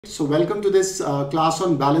So welcome to this class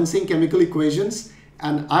on balancing chemical equations,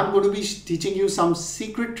 and I'm going to be teaching you some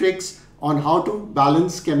secret tricks on how to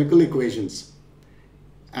balance chemical equations.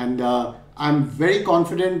 And I'm very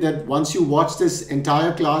confident that once you watch this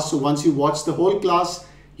entire class, so once you watch the whole class,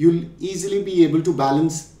 you'll easily be able to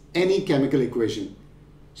balance any chemical equation.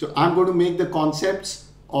 So I'm going to make the concepts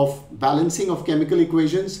of balancing of chemical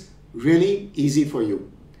equations really easy for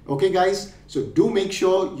you. Okay guys, so do make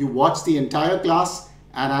sure you watch the entire class,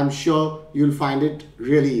 and I'm sure you'll find it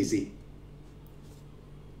really easy.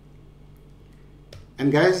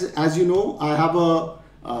 And guys, as you know, I have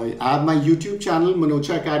my YouTube channel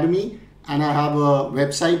Manocha Academy, and I have a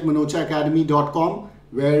website manochaacademy.com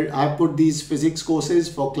where I put these physics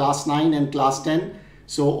courses for class 9 and class 10.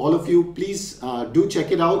 So all of you, please do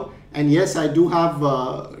check it out. And yes, I do have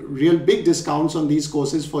real big discounts on these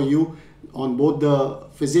courses for you on both the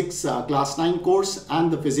physics class 9 course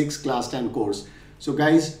and the physics class 10 course. So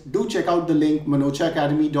guys, do check out the link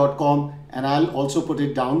manochaacademy.com, and I'll also put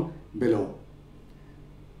it down below.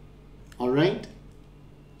 All right.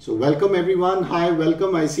 So welcome everyone. Hi,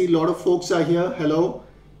 welcome. I see a lot of folks are here. Hello.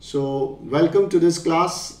 So welcome to this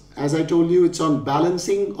class. As I told you, it's on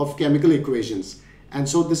balancing of chemical equations. And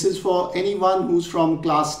so this is for anyone who's from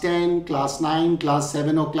class 10, class 9, class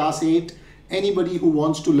 7 or class 8. Anybody who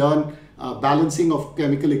wants to learn balancing of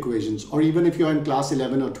chemical equations, or even if you're in class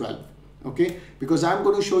 11 or 12. Okay, because I'm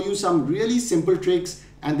going to show you some really simple tricks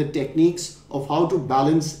and the techniques of how to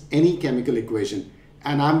balance any chemical equation.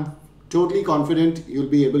 And I'm totally confident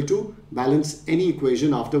you'll be able to balance any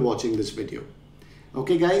equation after watching this video.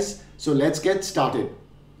 Okay guys, so let's get started.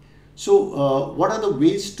 So what are the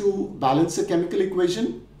ways to balance a chemical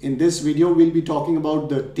equation? In this video, we'll be talking about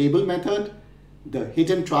the table method, the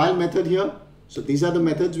hit and trial method here. So these are the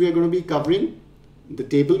methods we are going to be covering. The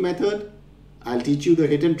table method, I'll teach you the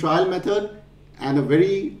hit and trial method, and a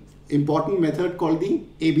very important method called the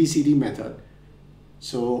ABCD method.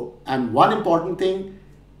 So, and one important thing,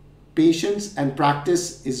 patience and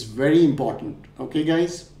practice is very important. Okay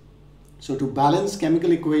guys? So to balance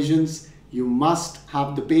chemical equations, you must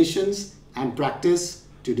have the patience and practice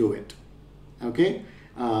to do it. Okay?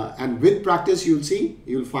 And with practice,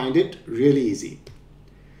 you'll find it really easy.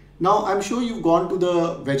 Now, I'm sure you've gone to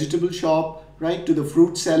the vegetable shop, right, to the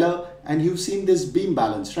fruit seller, and you've seen this beam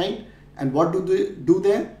balance, right? And what do they do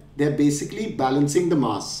there? They're basically balancing the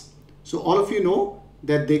mass. So all of you know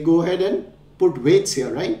that they go ahead and put weights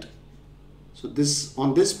here, right? So this,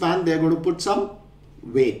 on this pan, they're going to put some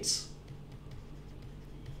weights.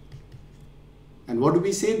 And what do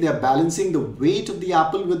we say? They're balancing the weight of the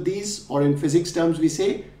apple with these, or in physics terms, we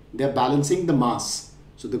say they're balancing the mass.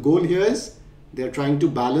 So the goal here is they're trying to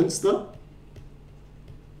balance the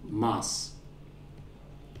mass,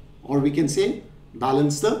 or we can say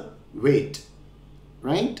balance the weight,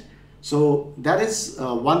 right? So that is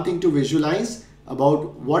one thing to visualize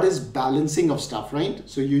about what is balancing of stuff, right?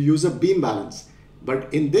 So you use a beam balance,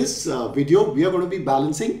 but in this video, we are going to be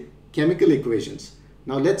balancing chemical equations.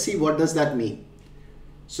 Now let's see, what does that mean?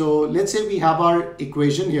 So let's say we have our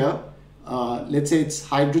equation here. Let's say it's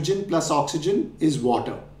hydrogen plus oxygen is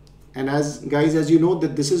water. And as guys, as you know,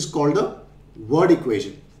 that this is called a word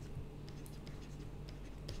equation.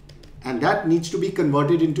 And that needs to be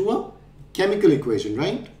converted into a chemical equation,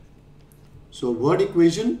 right? So word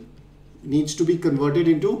equation needs to be converted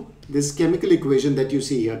into this chemical equation that you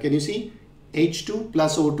see here. Can you see? H2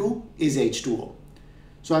 plus O2 is H2O.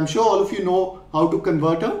 So I'm sure all of you know how to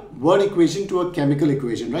convert a word equation to a chemical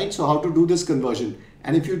equation, right? So how to do this conversion.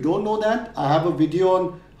 And if you don't know that, I have a video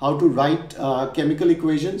on how to write chemical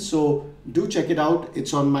equations. So do check it out.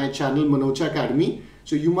 It's on my channel Manocha Academy.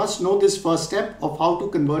 So you must know this first step of how to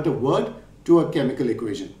convert a word to a chemical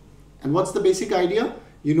equation. And what's the basic idea?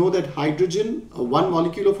 You know that hydrogen, one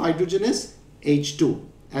molecule of hydrogen is H2,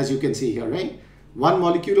 as you can see here, right? One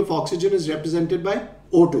molecule of oxygen is represented by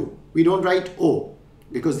O2. We don't write O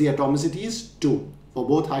because the atomicity is 2 for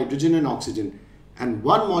both hydrogen and oxygen. And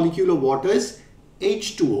one molecule of water is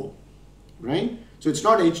H2O, right? So it's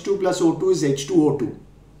not H2 plus O2 is H2O2,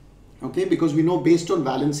 okay? Because we know based on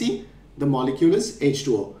valency, the molecule is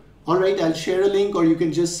H2O. All right, I'll share a link, or you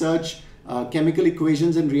can just search chemical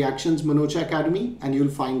equations and reactions Manocha Academy, and you'll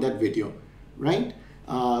find that video, right?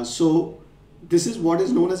 So this is what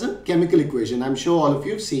is known as a chemical equation. I'm sure all of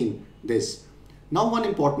you have seen this. Now, one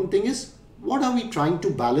important thing is, what are we trying to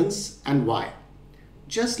balance and why?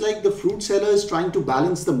 Just like the fruit seller is trying to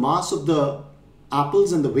balance the mass of the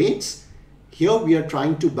apples and the weights, here we are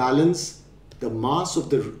trying to balance the mass of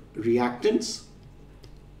the reactants.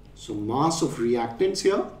 So mass of reactants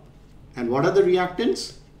here. And what are the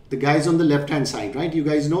reactants? The guys on the left hand side, right? You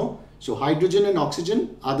guys know. So hydrogen and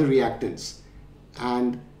oxygen are the reactants,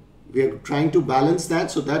 and we are trying to balance that,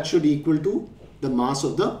 so that should equal to the mass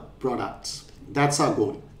of the products. That's our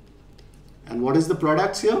goal. And what is the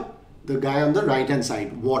products here? The guy on the right hand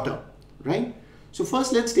side, water, right? So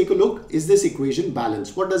first let's take a look, is this equation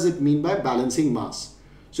balanced? What does it mean by balancing mass?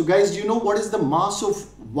 So guys, do you know what is the mass of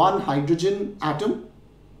one hydrogen atom?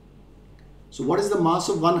 So what is the mass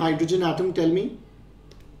of one hydrogen atom? Tell me.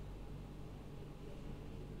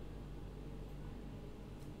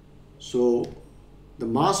 So the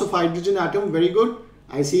mass of hydrogen atom, very good.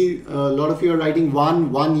 I see a lot of you are writing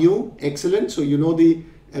 1U, excellent. So you know the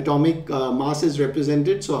atomic mass is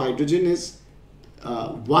represented. So hydrogen is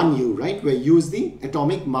 1U, right? Where U is the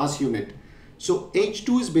atomic mass unit. So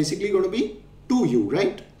H2 is basically going to be 2U,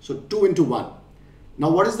 right? So 2 into 1. Now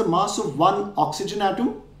what is the mass of one oxygen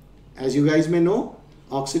atom? As you guys may know,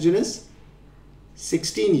 oxygen is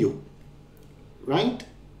 16U, right?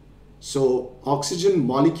 So oxygen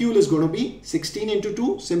molecule is going to be 16 into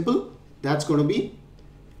 2, simple. That's going to be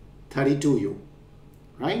 32U,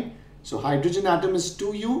 right? So hydrogen atom is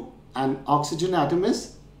 2U and oxygen atom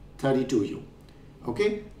is 32U.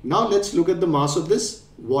 Okay, now let's look at the mass of this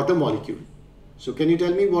water molecule. So can you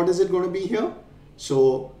tell me what is it going to be here?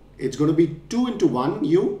 So it's going to be 2 into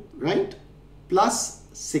 1U, right? Plus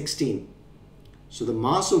 16. So the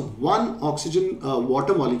mass of one oxygen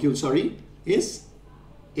water molecule, sorry, is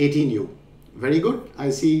 18U. Very good. I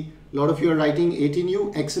see a lot of you are writing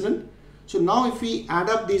 18U. Excellent. So now if we add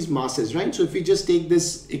up these masses, right? So if we just take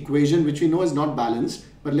this equation, which we know is not balanced,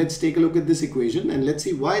 but let's take a look at this equation and let's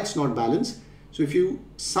see why it's not balanced. So if you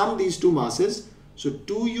sum these two masses, so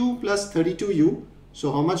 2U plus 32U,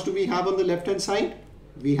 so how much do we have on the left hand side?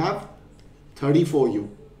 We have 34U.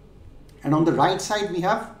 And on the right side, we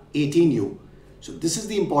have 18U. So this is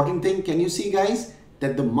the important thing. Can you see, guys,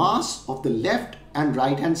 that the mass of the left and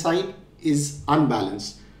right hand side is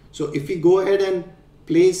unbalanced? So if we go ahead and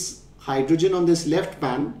place hydrogen on this left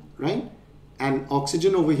pan, right, and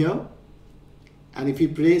oxygen over here, and if we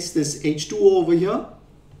place this H2O over here,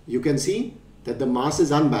 you can see that the mass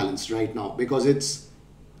is unbalanced right now because it's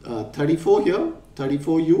 34 here,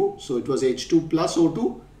 34U, so it was H2 plus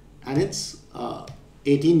O2, and it's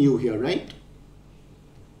 18U here, right?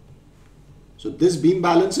 So this beam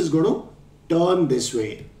balance is going to turn this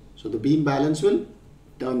way. So the beam balance will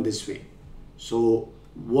turn this way. So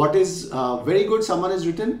what is very good, someone has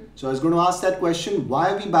written. So I was going to ask that question,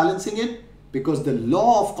 why are we balancing it? Because the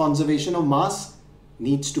law of conservation of mass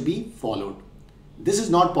needs to be followed. This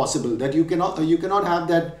is not possible, that you cannot have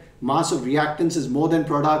that mass of reactants is more than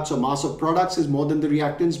products or mass of products is more than the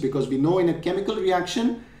reactants, because we know in a chemical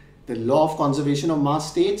reaction, the law of conservation of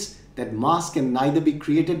mass states that mass can neither be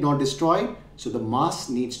created nor destroyed. So the mass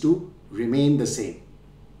needs to remain the same.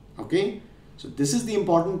 Okay. So this is the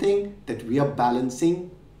important thing, that we are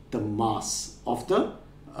balancing the mass of the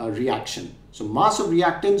reaction. So mass of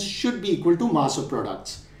reactants should be equal to mass of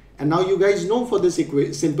products. And now you guys know for this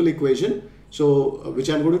simple equation, so which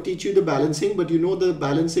I'm going to teach you the balancing, but you know the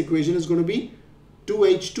balance equation is going to be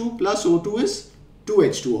 2H2 plus O2 is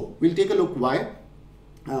 2H2O. We'll take a look why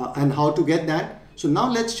and how to get that. So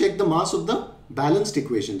now let's check the mass of the balanced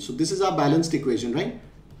equation. So this is our balanced equation, right?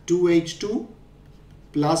 2H2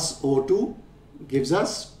 plus O2 gives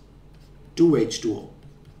us 2H2O.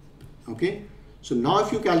 Okay. So now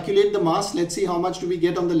if you calculate the mass, let's see how much do we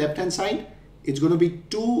get on the left hand side. It's going to be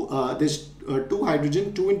 2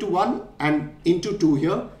 hydrogen, 2 into 1 and into 2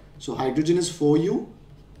 here. So hydrogen is 4U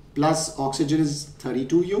plus oxygen is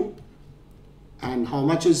 32U. And how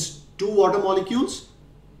much is 2 water molecules?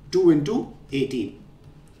 2 into 18,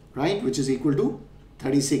 right? Which is equal to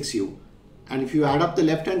 36U. And if you add up the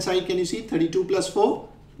left hand side, can you see 32 plus 4?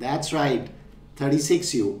 That's right,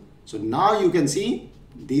 36U. So now you can see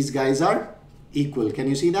these guys are equal. Can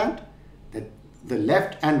you see that? That the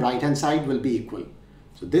left and right hand side will be equal.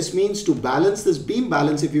 So this means to balance this beam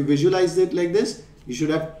balance, if you visualize it like this, you should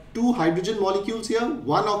have 2 hydrogen molecules here,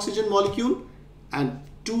 1 oxygen molecule and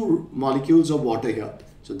 2 molecules of water here.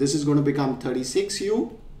 So this is going to become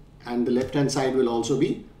 36U, and the left hand side will also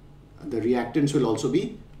be, the reactants will also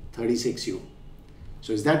be 36U.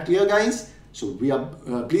 So is that clear, guys? So we are,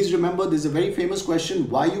 please remember, this is a very famous question.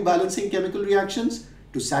 Why are you balancing chemical reactions?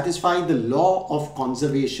 To satisfy the law of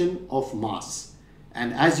conservation of mass.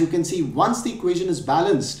 And as you can see, once the equation is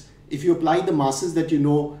balanced, if you apply the masses that you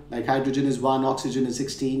know, like hydrogen is 1, oxygen is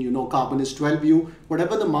 16, you know carbon is 12U,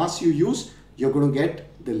 whatever the mass you use, you're going to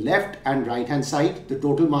get the left and right hand side, the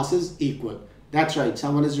total masses equal. That's right,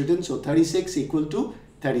 someone has written, so 36 equal to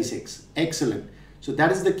 36. Excellent. So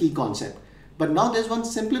that is the key concept. But now there's one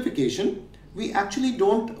simplification. we actually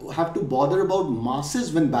don't have to bother about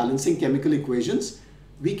masses when balancing chemical equations.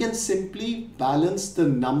 We can simply balance the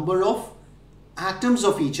number of atoms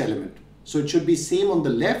of each element. So it should be same on the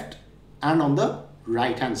left and on the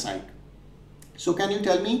right hand side. So can you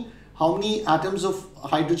tell me how many atoms of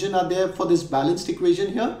hydrogen are there for this balanced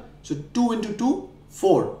equation here? So 2 into 2,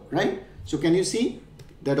 4, right? So can you see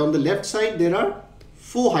that on the left side there are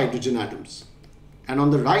 4 hydrogen atoms, and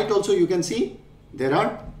on the right also you can see there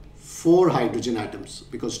are 4 hydrogen atoms,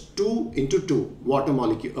 because 2 into 2 water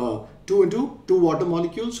molecule, 2 into 2 water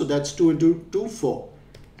molecules, so that's 2 into 2, 4.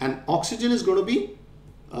 And oxygen is going to be,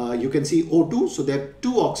 you can see O2, so there are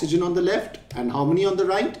 2 oxygen on the left, and how many on the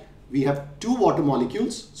right? We have 2 water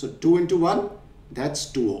molecules, so 2 into 1,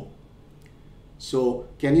 that's 2O. So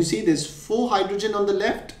can you see there's 4 hydrogen on the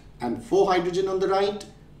left and 4 hydrogen on the right,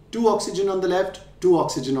 2 oxygen on the left, 2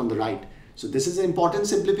 oxygen on the right. So this is an important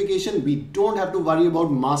simplification. We don't have to worry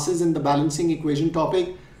about masses in the balancing equation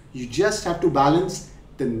topic. You just have to balance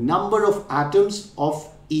the number of atoms of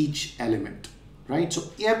each element, right? So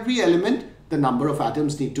every element, the number of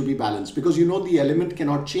atoms need to be balanced, because you know the element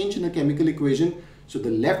cannot change in a chemical equation. So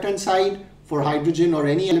the left hand side for hydrogen or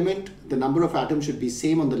any element, the number of atoms should be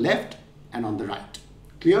same on the left and on the right.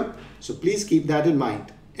 Clear? So please keep that in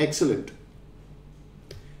mind. Excellent.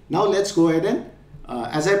 Now let's go ahead and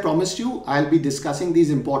as I promised you, I'll be discussing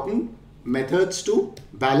these important methods to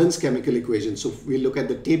balance chemical equations. So we'll look at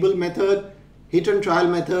the table method, hit and trial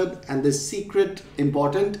method, and the secret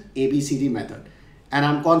important ABCD method. And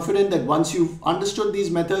I'm confident that once you've understood these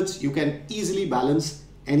methods, you can easily balance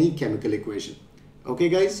any chemical equation. Okay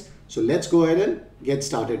guys, so let's go ahead and get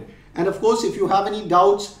started. And of course, if you have any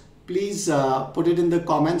doubts, please put it in the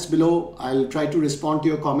comments below. I'll try to respond to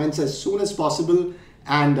your comments as soon as possible.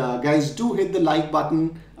 And guys, do hit the like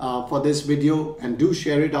button for this video and do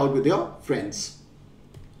share it out with your friends.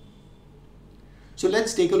 So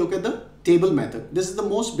let's take a look at the table method. This is the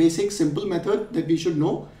most basic, simple method that we should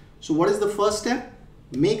know. So what is the first step?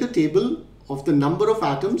 Make a table of the number of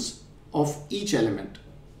atoms of each element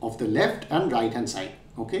of the left and right hand side.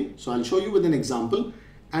 Okay, so I'll show you with an example.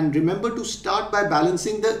 And remember to start by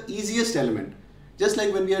balancing the easiest element. Just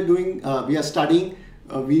like when we are studying,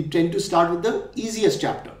 we tend to start with the easiest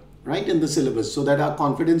chapter, right, in the syllabus, so that our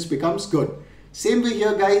confidence becomes good. Same way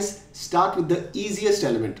here guys, start with the easiest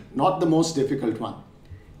element, not the most difficult one.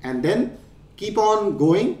 And then keep on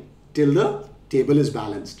going till the table is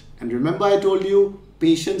balanced. And remember, I told you,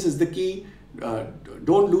 patience is the key.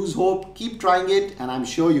 Don't lose hope, keep trying it, and I'm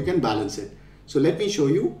sure you can balance it. So let me show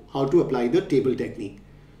you how to apply the table technique.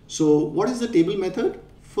 So what is the table method?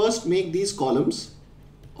 First, make these columns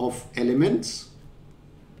of elements,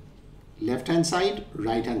 left hand side,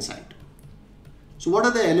 right hand side. So what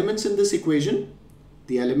are the elements in this equation?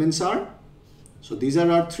 The elements are, so these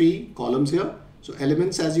are our 3 columns here. So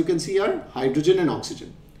elements, as you can see, are hydrogen and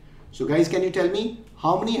oxygen. So guys, can you tell me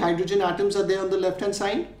how many hydrogen atoms are there on the left hand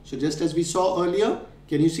side? So just as we saw earlier,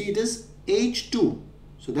 can you see it is H2?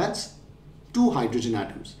 So that's 2 hydrogen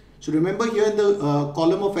atoms. So remember, here in the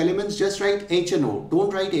column of elements, just write H and O.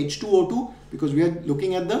 Don't write H2O2, because we are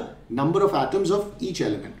looking at the number of atoms of each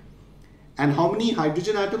element. And how many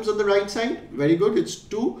hydrogen atoms on the right side? Very good, it's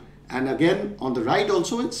 2. And again, on the right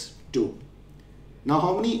also it's 2. Now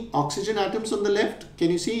how many oxygen atoms on the left?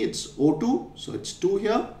 Can you see it's O2? So it's 2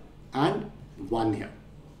 here and 1 here.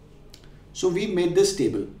 So we made this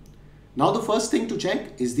table. Now the first thing to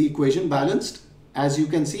check, is the equation balanced? As you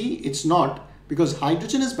can see, it's not, because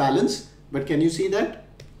hydrogen is balanced, but can you see that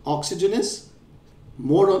oxygen is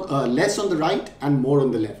less on the right and more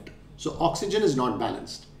on the left. So oxygen is not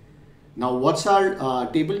balanced. Now what's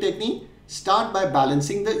our table technique? Start by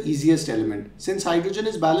balancing the easiest element. Since hydrogen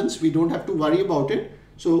is balanced, we don't have to worry about it.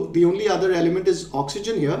 So the only other element is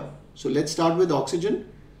oxygen here. So let's start with oxygen.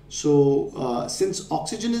 So since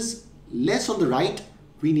oxygen is less on the right,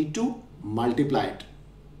 we need to multiply it.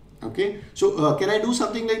 Okay, so can I do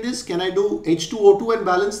something like this? Can I do H2O2 and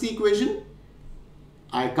balance the equation?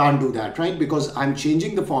 I can't do that, right? Because I'm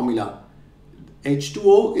changing the formula.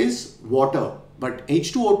 H2O is water, but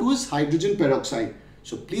H2O2 is hydrogen peroxide.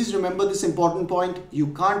 So please remember this important point. You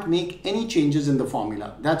can't make any changes in the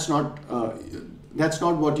formula. That's not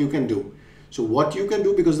what you can do. So what you can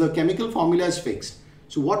do, because the chemical formula is fixed.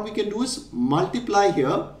 So what we can do is multiply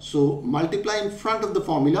here. So multiply in front of the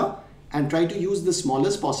formula and try to use the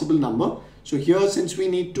smallest possible number. So here, since we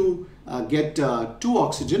need to get 2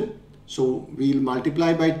 oxygen, so we'll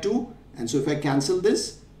multiply by 2. And so if I cancel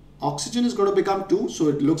this, oxygen is going to become 2. So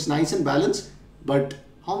it looks nice and balanced. But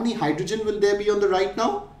how many hydrogen will there be on the right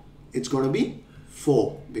now? It's going to be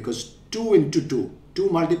 4, because 2 into 2. 2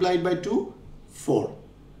 multiplied by 2, 4.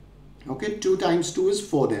 Okay, 2 times 2 is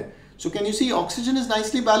 4 there. So can you see oxygen is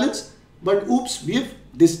nicely balanced, but oops, we have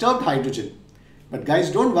disturbed hydrogen. But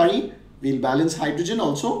guys, don't worry, we'll balance hydrogen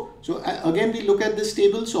also. So again, we look at this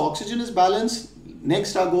table. So oxygen is balanced.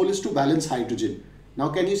 Next, our goal is to balance hydrogen. Now,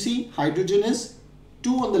 can you see hydrogen is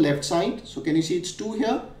 2 on the left side. So can you see it's 2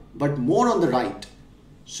 here, but more on the right.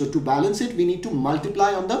 So to balance it, we need to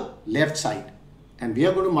multiply on the left side. And we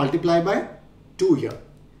are going to multiply by 2 here,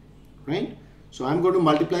 right? So I'm going to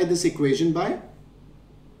multiply this equation by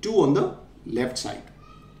 2 on the left side.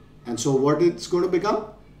 And so what it's going to become?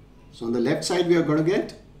 So on the left side, we are going to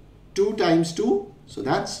get 2 times 2. So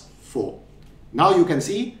that's 4. Now you can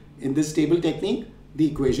see in this table technique, the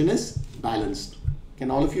equation is balanced. Can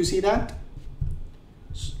all of you see that?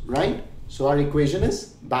 Right? So our equation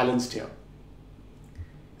is balanced here.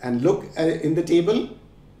 And look in the table,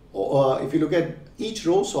 if you look at each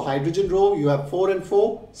row, so hydrogen row, you have 4 and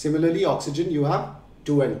 4. Similarly, oxygen, you have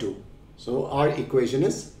 2 and 2. So our equation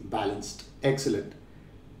is balanced. Excellent.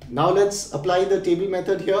 Now let's apply the table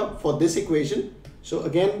method here for this equation. So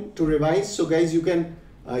again, to revise, so guys, you can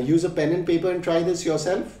use a pen and paper and try this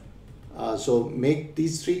yourself. So make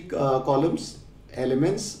these 3 columns,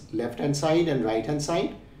 elements, left hand side and right hand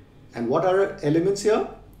side. And what are elements here?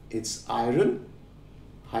 It's iron,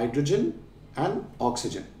 hydrogen and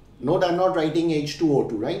oxygen. Note I'm not writing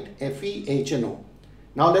H2O2, right? Fe, H and O.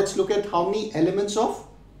 Now let's look at how many elements of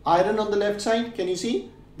iron on the left side. Can you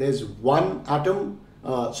see? There's one atom,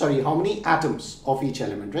 how many atoms of each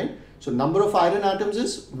element, right? So number of iron atoms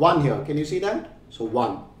is 1 here. Can you see that? So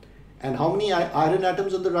 1. And how many iron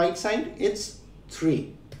atoms on the right side? It's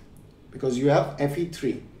 3. Because you have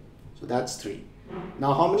Fe3. So that's 3.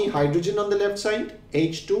 Now how many hydrogen on the left side?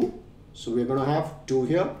 H2. So we're going to have 2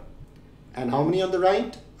 here. And how many on the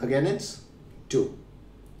right? Again, it's 2.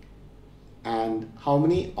 And how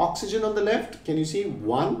many oxygen on the left? Can you see?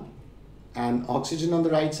 1. And oxygen on the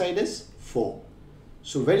right side is 4.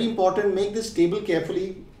 So very important, make this table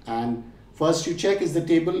carefully. And first you check, is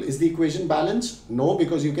the equation balanced? No,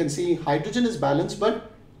 because you can see hydrogen is balanced,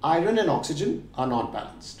 but iron and oxygen are not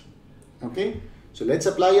balanced. Okay. So let's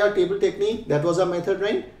apply our table technique. That was our method,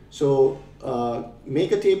 right? So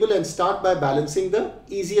make a table and start by balancing the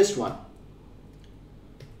easiest one.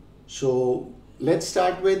 So let's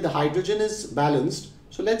start with the hydrogen is balanced.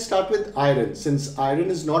 So let's start with iron, since iron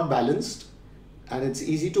is not balanced and it's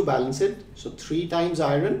easy to balance it. So 3 times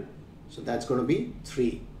iron. So that's going to be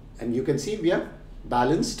 3. And you can see we have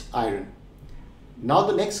balanced iron. Now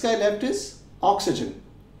the next guy left is oxygen,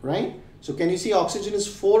 right? So can you see oxygen is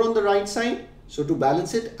 4 on the right side? So to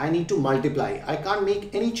balance it, I need to multiply. I can't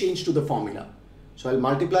make any change to the formula. So I'll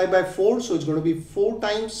multiply by 4. So it's going to be 4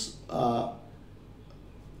 times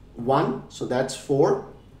 1. So that's 4.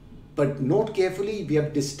 But note carefully, we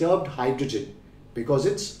have disturbed hydrogen because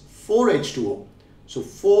it's 4H2O. So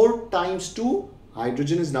 4 times 2,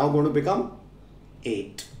 hydrogen is now going to become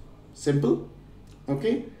 8. Simple.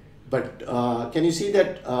 Okay. But can you see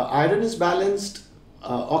that iron is balanced,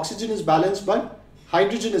 oxygen is balanced, but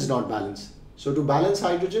hydrogen is not balanced. So to balance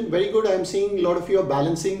hydrogen, very good. I'm seeing a lot of you are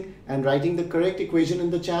balancing and writing the correct equation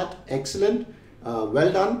in the chat. Excellent.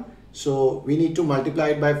 Well done. So we need to multiply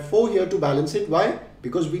it by 4 here to balance it. Why?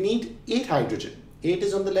 Because we need 8 hydrogen. 8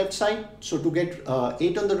 is on the left side. So to get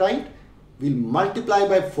 8 on the right, we'll multiply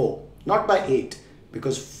by 4, not by 8.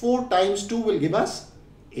 Because 4 times 2 will give us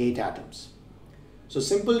 8 atoms. So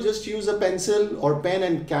simple, just use a pencil or pen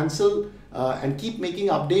and cancel and keep making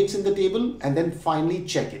updates in the table and then finally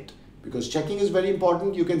check it. Because checking is very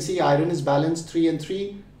important. You can see iron is balanced 3 and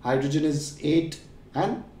 3, hydrogen is 8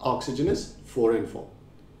 and oxygen is 4 and 4.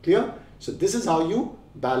 Clear? So this is how you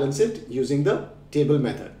balance it using the table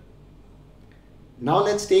method. Now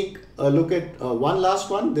let's take a look at one last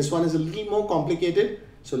one. This one is a little more complicated.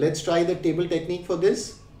 So let's try the table technique for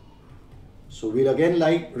this. So we'll again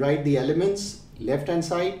write the elements, left hand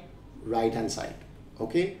side, right hand side.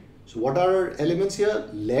 Okay. So what are our elements here?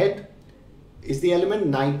 Lead. Is the element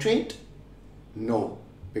nitrate? No,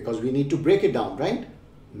 because we need to break it down, right?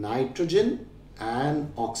 Nitrogen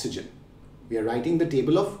and oxygen. We are writing the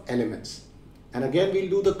table of elements. And again,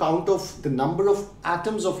 we'll do the count of the number of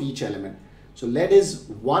atoms of each element. So lead is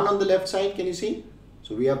 1 on the left side. Can you see?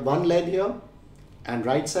 So we have 1 lead here, and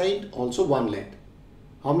right side also 1 lead.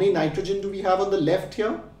 How many nitrogen do we have on the left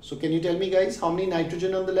here? So can you tell me, guys, how many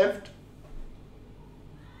nitrogen on the left?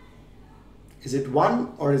 Is it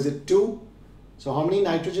 1 or is it 2? So how many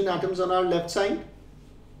nitrogen atoms on our left side?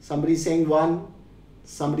 Somebody saying 1,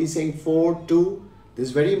 somebody saying 4, 2. This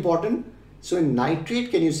is very important. So in nitrate,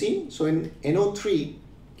 can you see? So in NO3,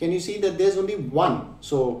 can you see that there's only 1?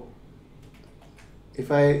 So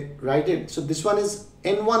if I write it, so this one is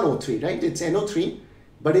N1O3, right? It's NO3,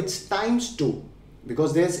 but it's times 2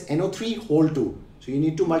 because there's NO3 whole 2. So you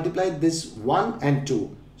need to multiply this 1 and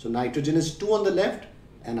 2. So nitrogen is 2 on the left,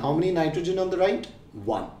 and how many nitrogen on the right?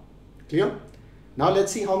 1. Clear? Now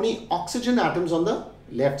let's see how many oxygen atoms on the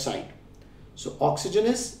left side. So oxygen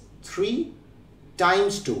is 3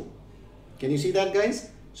 times 2. Can you see that, guys?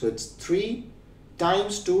 So it's 3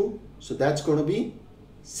 times 2. So that's going to be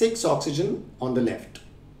 6 oxygen on the left.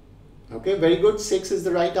 Okay, very good. 6 is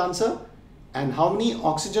the right answer. And how many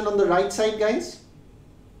oxygen on the right side, guys?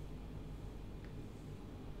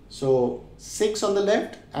 So 6 on the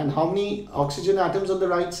left, and how many oxygen atoms on the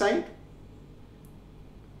right side?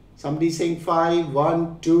 Somebody saying 5,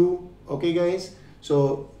 1, 2. Okay, guys.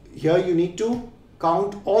 So here you need to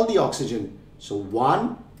count all the oxygen. So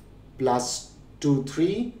 1 plus 2,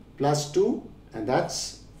 3 plus 2, and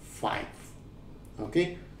that's 5.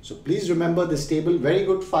 Okay. So please remember this table. Very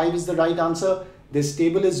good. 5 is the right answer. This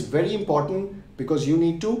table is very important because you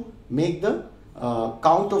need to make the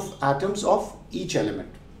count of atoms of each element.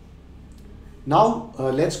 Now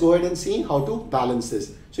let's go ahead and see how to balance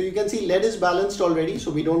this. So you can see lead is balanced already,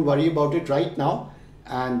 so we don't worry about it right now.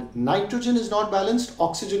 And nitrogen is not balanced,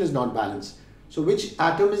 oxygen is not balanced. So which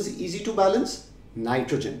atom is easy to balance?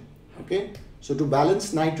 Nitrogen. Okay. So to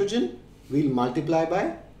balance nitrogen, we'll multiply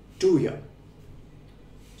by 2 here.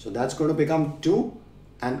 So that's going to become 2,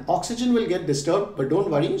 and oxygen will get disturbed, but don't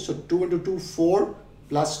worry. So 2 into 2, 4,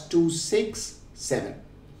 plus 2, 6, 7.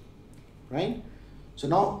 Right? So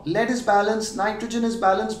now lead is balanced, nitrogen is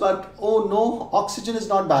balanced, but oh no, oxygen is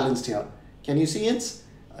not balanced here. Can you see it's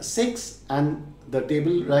 6, and the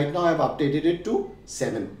table right now I've updated it to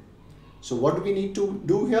 7. So what do we need to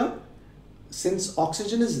do here? Since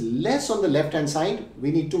oxygen is less on the left hand side, we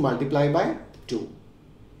need to multiply by 2.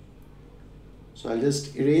 So I'll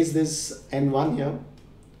just erase this N1 here,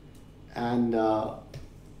 and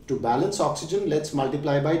to balance oxygen, let's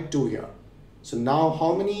multiply by 2 here. So now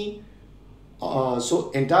how many?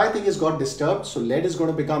 So entire thing has got disturbed. So lead is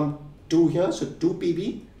going to become 2 here. So 2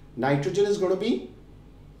 Pb. Nitrogen is going to be,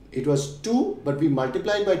 it was 2, but we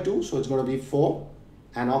multiplied by 2. So it's going to be 4.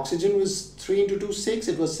 And oxygen was 3 into 2, 6.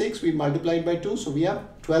 It was 6. We multiplied by 2. So we have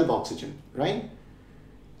 12 oxygen, right?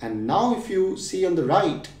 And now if you see on the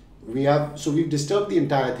right, we have, so we've disturbed the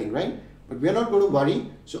entire thing, right? But we are not going to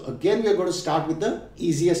worry. So again, we are going to start with the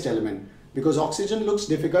easiest element because oxygen looks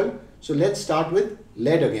difficult. So let's start with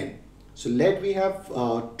lead again. So lead, we have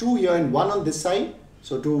 2 here and 1 on this side.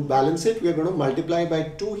 So to balance it, we are going to multiply by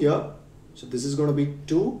 2 here. So this is going to be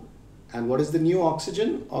 2. And what is the new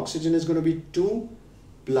oxygen? Oxygen is going to be 2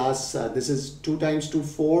 plus, this is 2 times 2,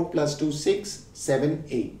 4 plus 2, 6, 7,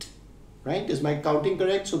 8. Right? Is my counting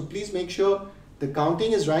correct? So please make sure the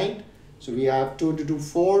counting is right. So we have 2 into 2,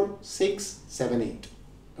 4, 6, 7, 8.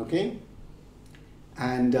 Okay.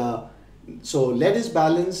 And so lead is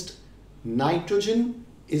balanced. Nitrogen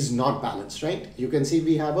is not balanced, right? You can see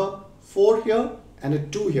we have a 4 here and a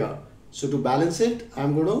 2 here. So to balance it,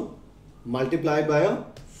 I'm going to multiply by a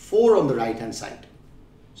 4 on the right hand side.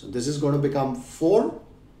 So this is going to become 4.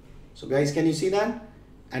 So guys, can you see that?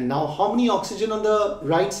 And now how many oxygen on the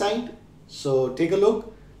right side? So take a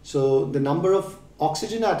look. So the number of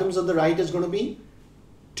oxygen atoms on the right is going to be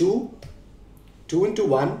 2, 2 into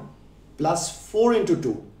 1 plus 4 into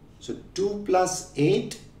 2. So 2 plus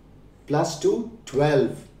 8 plus 2,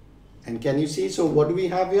 12. And can you see, so what do we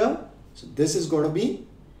have here? So this is going to be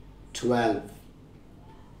 12.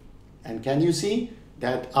 And can you see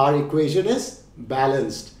that our equation is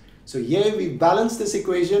balanced? So here we balanced this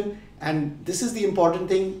equation, and this is the important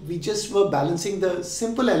thing. We just were balancing the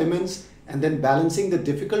simple elements, and then balancing the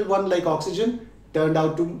difficult one like oxygen turned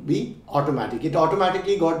out to be automatic. It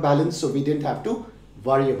automatically got balanced, so we didn't have to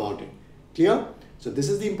worry about it. Clear? So this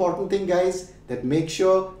is the important thing, guys, that make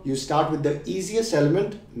sure you start with the easiest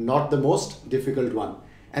element, not the most difficult one.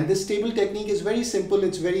 And this table technique is very simple.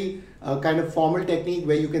 It's very kind of formal technique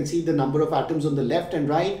where you can see the number of atoms on the left and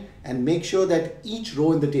right and make sure that each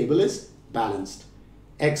row in the table is balanced.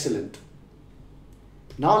 Excellent.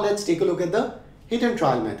 Now let's take a look at the hit and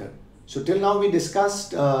trial method. So till now we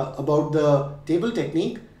discussed about the table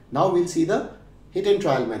technique. Now we'll see the hit and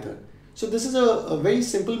trial method. So this is a very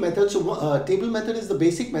simple method. So table method is the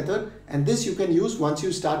basic method, and this you can use once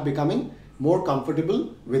you start becoming more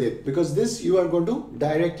comfortable with it, because this you are going to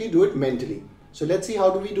directly do it mentally. So let's see how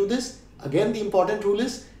do we do this. Again, the important rule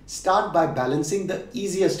is start by balancing the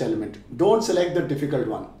easiest element. Don't select the difficult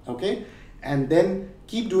one, okay? And then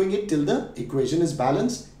keep doing it till the equation is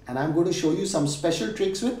balanced. And I'm going to show you some special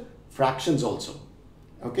tricks with fractions also.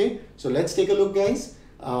 Okay, so let's take a look, guys.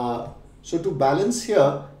 So to balance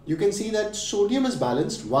here, you can see that sodium is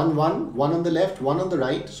balanced, 1, 1, 1 on the left, 1 on the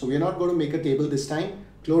right. So we are not going to make a table this time.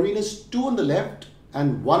 Chlorine is 2 on the left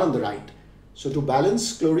and 1 on the right. So to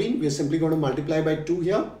balance chlorine, we are simply going to multiply by 2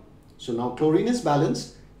 here. So now chlorine is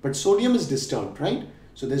balanced, but sodium is disturbed, right?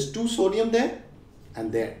 So there's 2 sodium there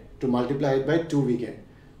and there. To multiply it by 2 we get.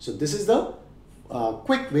 So this is the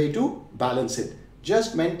quick way to balance it.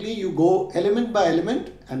 Just mentally you go element by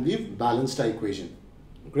element and we've balanced our equation.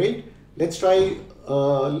 Great. Let's try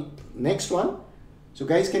next one. So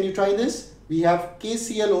guys, can you try this? We have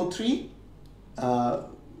KClO3.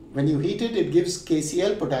 When you heat it, it gives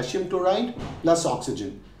KCl, potassium chloride plus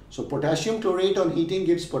oxygen. So potassium chlorate on heating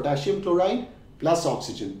gives potassium chloride plus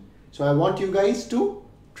oxygen. So I want you guys to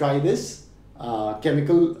try this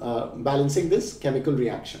balancing this chemical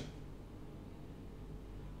reaction.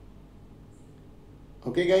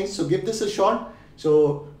 Okay guys, so give this a shot.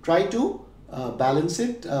 So try to balance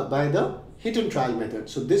it by the hit and trial method.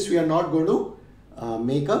 So this we are not going to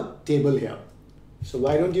make a table here. So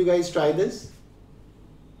why don't you guys try this?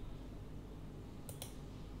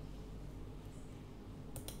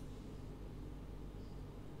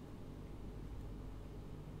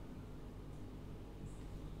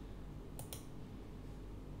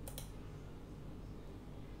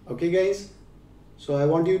 Okay guys, so I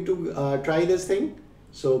want you to try this thing.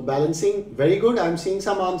 So balancing, very good. I'm seeing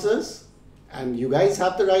some answers and you guys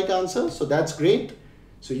have the right answer. So that's great.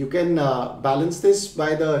 So you can balance this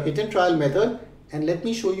by the hit and trial method. And let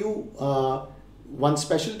me show you one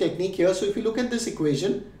special technique here. So if you look at this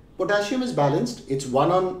equation, potassium is balanced. It's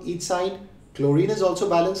 1 on each side. Chlorine is also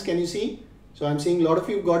balanced. Can you see? So I'm seeing a lot of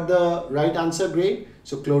you got the right answer. Great.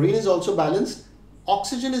 So chlorine is also balanced.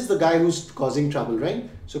 Oxygen is the guy who's causing trouble, right?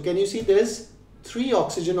 So can you see there's 3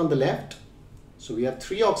 oxygen on the left. So we have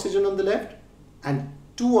 3 oxygen on the left and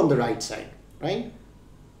 2 on the right side, right?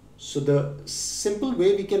 So the simple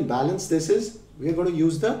way we can balance this is we are going to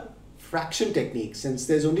use the fraction technique. Since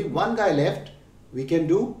there's only one guy left, we can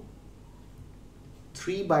do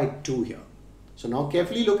 3 by 2 here. So now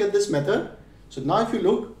carefully look at this method. So now if you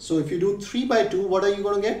look, so if you do 3 by 2, what are you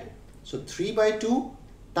going to get? So 3 by 2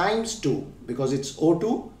 times 2, because it's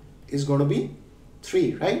O2 is going to be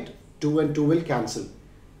 3, right? 2 and 2 will cancel.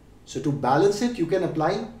 So to balance it, you can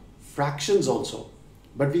apply fractions also.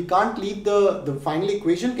 But we can't leave the final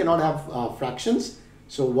equation cannot have fractions.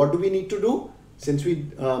 So what do we need to do? Since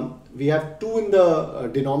we have 2 in the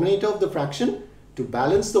denominator of the fraction, to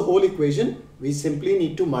balance the whole equation, we simply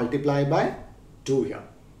need to multiply by 2 here.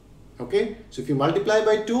 Okay, so if you multiply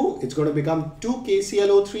by 2, it's going to become 2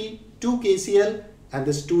 KClO3, 2 KCl, and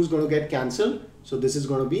this 2 is going to get cancelled. So this is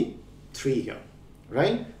going to be 3 here,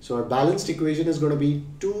 right? So our balanced equation is going to be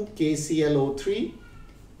 2 KClO3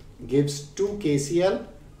 gives 2 KCl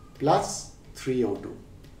plus 3O2.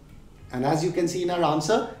 And as you can see in our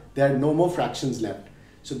answer, there are no more fractions left.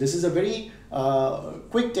 So this is a very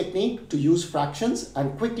quick technique to use fractions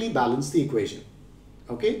and quickly balance the equation.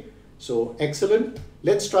 Okay, so excellent.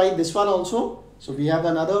 Let's try this one also. So we have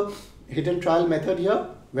another hit and trial method here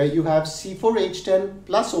where you have C4H10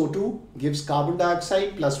 plus O2 gives carbon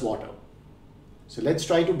dioxide plus water. So let's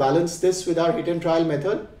try to balance this with our hit and trial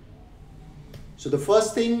method. So the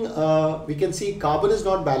first thing we can see carbon is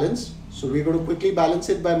not balanced. So we're going to quickly balance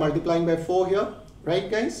it by multiplying by 4 here, right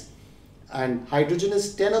guys? And hydrogen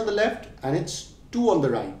is 10 on the left and it's 2 on the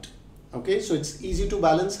right. Okay, so it's easy to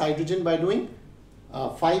balance hydrogen by doing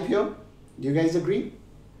 5 here. Do you guys agree?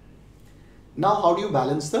 Now how do you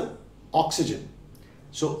balance the oxygen?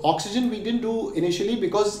 So oxygen we didn't do initially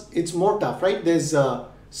because it's more tough, right? There's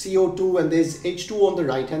CO2 and there's H2 on the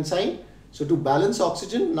right hand side. So to balance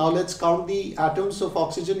oxygen, now let's count the atoms of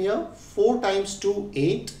oxygen here. 4 times 2,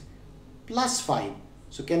 8 plus 5.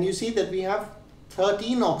 So can you see that we have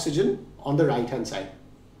 13 oxygen on the right hand side,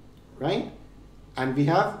 right? And we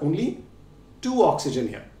have only 2 oxygen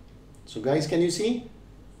here. So guys, can you see?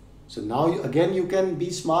 So now again you can be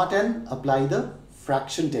smart and apply the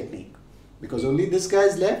fraction technique because only this guy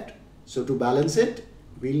is left. So to balance it,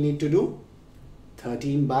 we'll need to do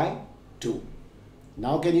 13 by 2.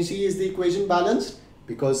 Now can you see is the equation balanced?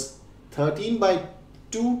 Because 13 by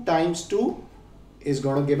 2 times 2 is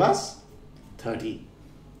going to give us 13.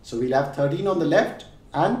 So we'll have 13 on the left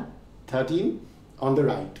and 13 on the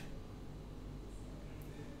right.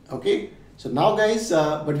 Okay, so now guys,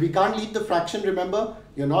 but we can't leave the fraction. Remember,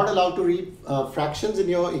 you're not allowed to read fractions in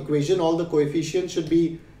your equation. All the coefficients should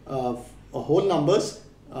be whole numbers.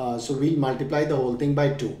 So we'll multiply the whole thing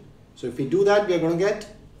by 2. So if we do that, we are going to get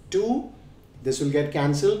 2. This will get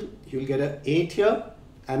cancelled. You'll get a 8 here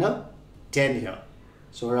and a 10 here.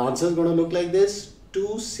 So our answer is going to look like this.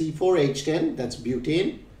 2C4H10, that's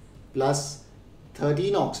butane, plus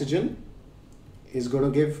 13 oxygen is going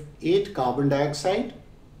to give 8 carbon dioxide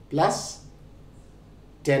plus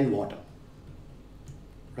 10 water,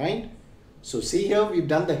 right? So see here, we've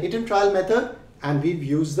done the hit and trial method and we've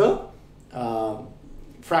used the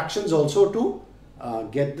fractions also to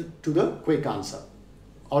get to the quick answer.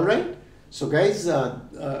 All right. So guys,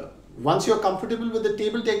 once you're comfortable with the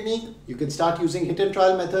table technique, you can start using hit and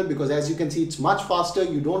trial method, because as you can see, it's much faster.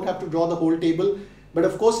 You don't have to draw the whole table. But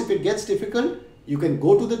of course, if it gets difficult, you can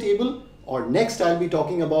go to the table, or next I'll be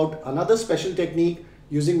talking about another special technique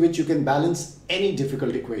using which you can balance any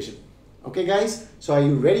difficult equation. Okay guys, so are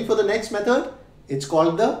you ready for the next method? It's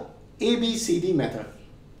called the ABCD method.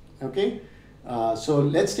 Okay, so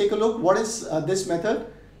let's take a look. What is this method?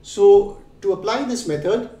 So to apply this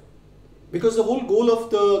method, because the whole goal of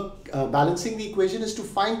the balancing the equation is to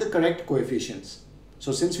find the correct coefficients.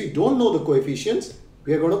 So since we don't know the coefficients,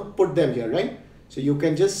 we are going to put them here, right? So you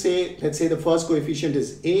can just say, let's say the first coefficient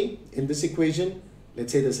is A in this equation.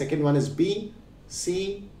 Let's say the second one is B,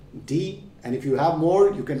 C, D, and if you have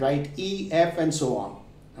more, you can write E, F, and so on.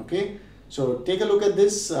 Okay, so take a look at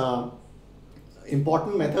this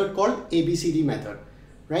important method called ABCD method,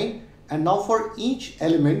 right? And now for each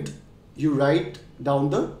element, you write down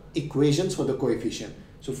the equations for the coefficient.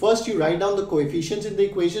 So first you write down the coefficients in the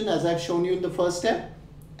equation as I've shown you in the first step.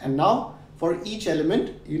 And now for each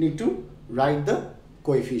element, you need to write the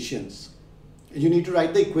coefficients. You need to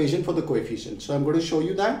write the equation for the coefficient. So I'm going to show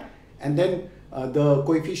you that. And then the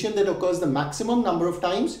coefficient that occurs the maximum number of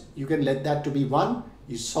times, you can let that to be 1.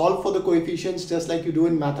 You solve for the coefficients just like you do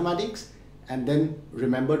in mathematics, and then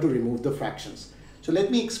remember to remove the fractions. So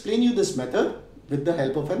let me explain you this method with the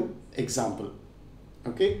help of an example.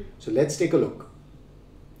 Okay, so let's take a look.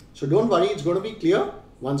 So don't worry, it's going to be clear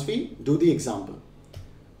once we do the example.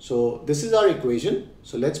 So this is our equation.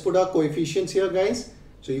 So let's put our coefficients here, guys.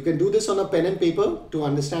 So you can do this on a pen and paper to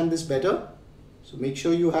understand this better. So make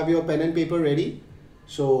sure you have your pen and paper ready.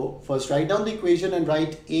 So first write down the equation and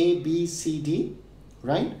write A, B, C, D,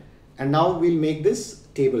 right? And now we'll make this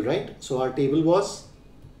table, right? So our table was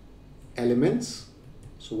elements.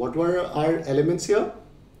 So what were our elements here?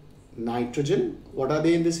 Nitrogen. What are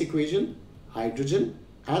they in this equation? Hydrogen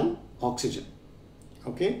and oxygen.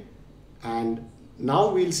 Okay. And now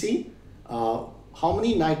we'll see how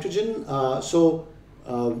many nitrogen.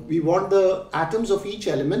 We want the atoms of each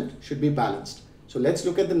element should be balanced. So let's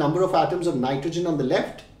look at the number of atoms of nitrogen on the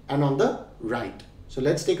left and on the right. So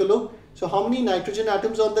let's take a look. So how many nitrogen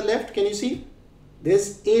atoms on the left? Can you see?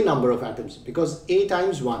 There's a number of atoms because A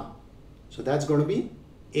times 1. So that's going to be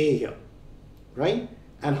A here, right?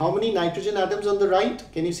 And how many nitrogen atoms on the right?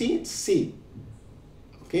 Can you see? It's C.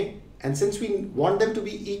 Okay. And since we want them to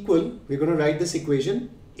be equal, we're going to write this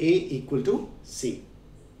equation A equal to C.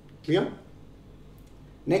 Clear?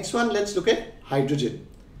 Next one, let's look at hydrogen.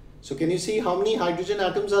 So can you see how many hydrogen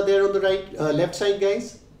atoms are there on the right, left side,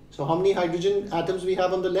 guys? So how many hydrogen atoms we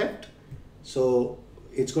have on the left? So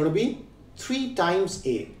it's going to be 3 times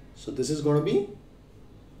A. So this is going to be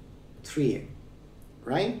 3A,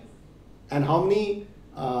 right? And how many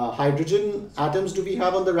hydrogen atoms do we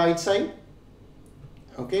have on the right side?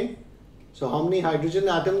 Okay. So how many hydrogen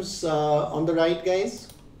atoms on the right, guys?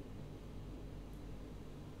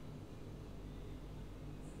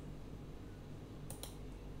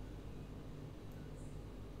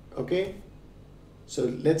 Okay, so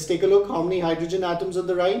let's take a look how many hydrogen atoms on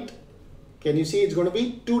the right. Can you see it's going to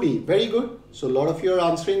be 2D? Very good. So a lot of you are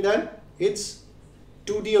answering that. It's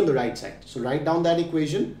 2D on the right side. So write down that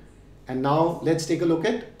equation. And now let's take a look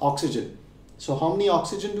at oxygen. So how many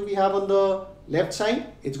oxygen do we have on the left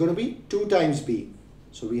side? It's going to be 2 times B.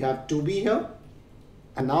 So we have 2B here.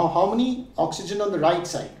 And now how many oxygen on the right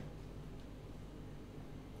side?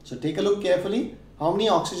 So take a look carefully. How many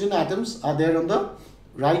oxygen atoms are there on the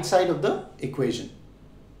right side of the equation?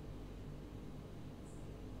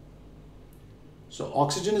 So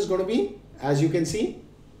oxygen is going to be, as you can see,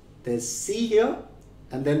 there's C here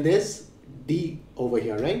and then there's D over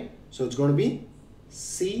here, right? So it's going to be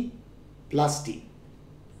C plus D.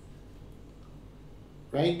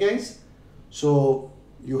 Right, guys? So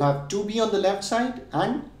you have 2B on the left side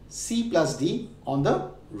and C plus D on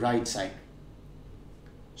the right side.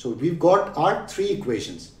 So we've got our 3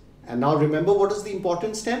 equations. And now remember, what is the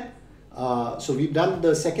important step? So we've done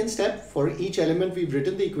the second step. For each element, we've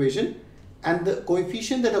written the equation. And the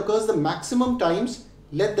coefficient that occurs the maximum times,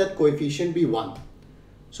 let that coefficient be 1.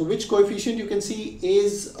 So which coefficient? You can see A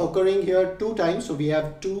is occurring here 2 times. So we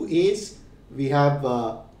have 2 A's, we have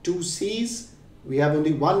 2 C's, we have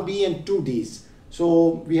only 1 B and 2 D's.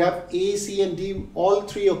 So we have A, C and D, all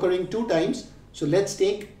 3 occurring 2 times. So let's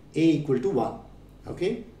take A equal to 1.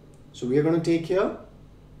 Okay. So we are going to take here.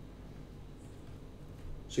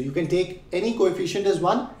 So you can take any coefficient as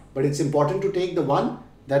 1, but it's important to take the one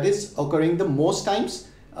that is occurring the most times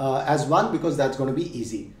as 1, because that's going to be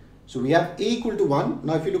easy. So we have a equal to 1.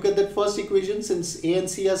 Now if you look at that first equation, since a and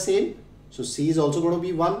c are same, so c is also going to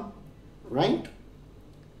be 1, right?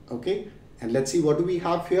 Okay, and let's see what do we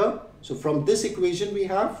have here. So from this equation we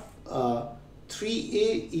have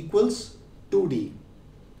 3a equals 2d.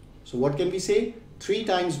 So what can we say? 3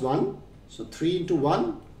 times 1, so 3 into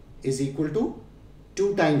 1 is equal to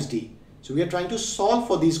 2 times d. So we are trying to solve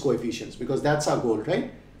for these coefficients because that's our goal,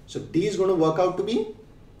 right? So d is going to work out to be,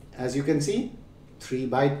 as you can see, 3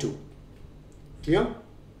 by 2. Clear?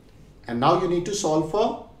 And now you need to solve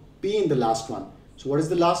for b in the last one. So what does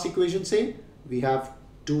the last equation say? We have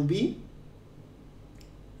 2b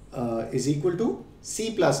is equal to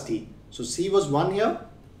c plus d. So c was 1 here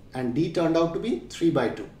and d turned out to be 3 by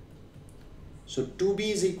 2. So 2b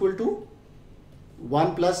is equal to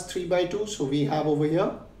 1 plus 3 by 2. So we have over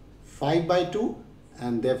here 5 by 2,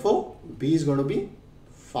 and therefore b is going to be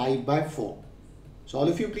 5 by 4. So all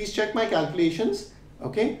of you please check my calculations.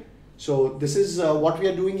 Okay, so this is what we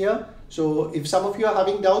are doing here. So if some of you are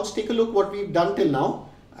having doubts, take a look what we've done till now,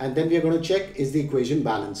 and then we are going to check is the equation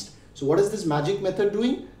balanced. So what is this magic method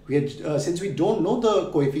doing? We are, since we don't know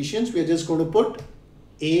the coefficients, we are just going to put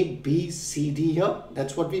a, b, c, d here.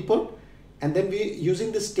 That's what we put. And then we,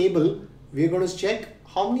 using this table, we are going to check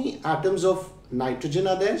how many atoms of nitrogen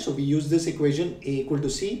are there. So we use this equation a equal to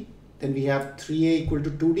c. Then we have 3a equal to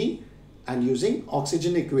 2d. And using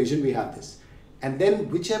oxygen equation, we have this. And then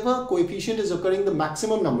whichever coefficient is occurring the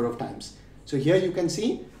maximum number of times. So here you can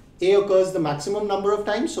see a occurs the maximum number of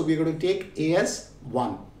times. So we're going to take a as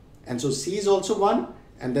 1. And so c is also 1.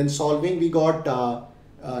 And then solving, we got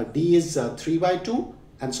d is 3 by 2.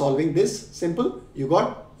 And solving this simple, you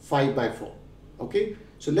got 5 by 4. Okay.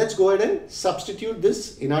 So let's go ahead and substitute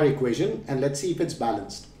this in our equation and let's see if it's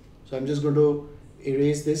balanced. So I'm just going to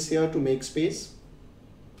erase this here to make space.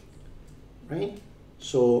 Right.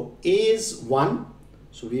 So a is 1.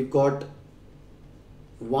 So we've got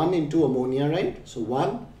 1 into ammonia, right? So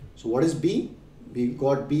 1. So what is b? We've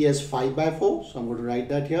got b as 5 by 4. So I'm going to write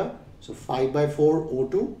that here. So 5 by 4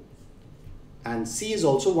 O2. And c is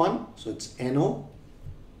also 1. So it's NO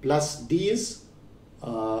plus d is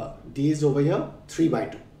over here 3 by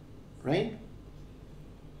 2, right?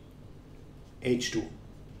 H2.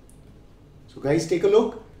 So guys, take a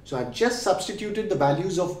look. So I've just substituted the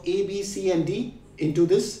values of a, b, c and d into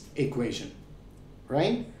this equation,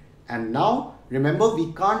 right? And now remember,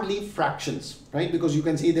 we can't leave fractions, right? Because you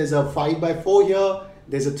can see there's a 5 by 4 here,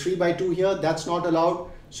 there's a 3 by 2 here, that's not allowed.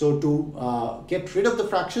 So to get rid of the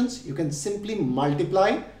fractions, you can simply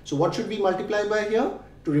multiply. So what should we multiply by here?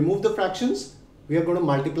 To remove the fractions, we are going to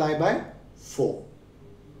multiply by 4.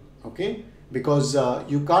 Okay, because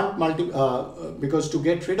you can't because to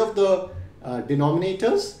get rid of the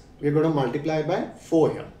denominators, we are going to multiply by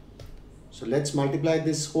 4 here. So let's multiply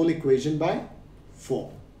this whole equation by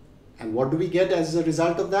 4. And what do we get as a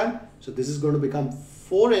result of that? So this is going to become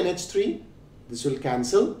 4NH3. This will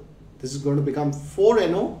cancel. This is going to become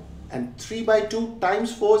 4NO, and 3 by 2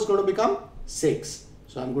 times 4 is going to become 6.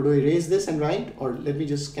 So I'm going to erase this and write, or let me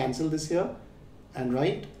just cancel this here and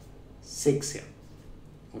write 6 here.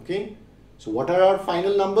 Okay. So what are our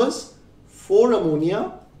final numbers? 4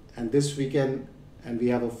 ammonia, and this we can, and we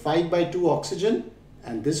have a 5 by 2 oxygen,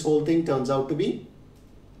 and this whole thing turns out to be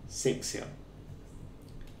 6 here.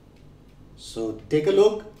 So take a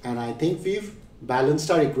look, and I think we've balanced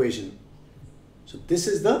our equation. So this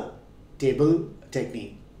is the table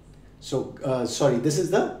technique. So this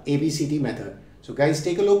is the ABCD method. So guys,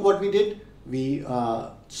 take a look what we did. We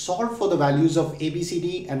solved for the values of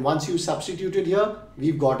ABCD, and once you substituted here,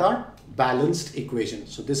 we've got our balanced equation.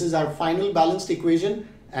 So this is our final balanced equation,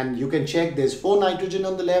 and you can check there's 4 nitrogen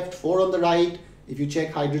on the left, 4 on the right. If you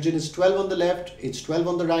check, hydrogen is 12 on the left, it's 12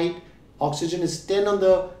 on the right. Oxygen is 10 on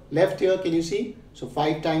the left here, can you see? So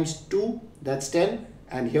 5 times 2, that's 10.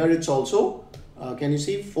 And here it's also, can you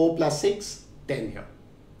see, 4 plus 6, 10 here.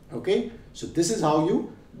 Okay, so this is how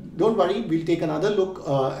you, don't worry, we'll take another look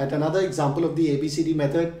at another example of the ABCD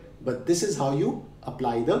method, but this is how you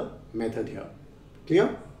apply the method here.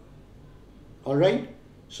 Clear? All right.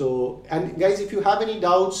 So, and guys, if you have any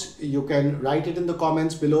doubts, you can write it in the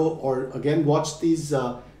comments below, or again, watch these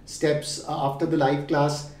steps after the live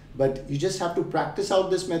class, but you just have to practice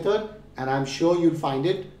out this method, and I'm sure you'll find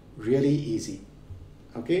it really easy.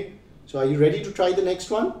 Okay. So are you ready to try the next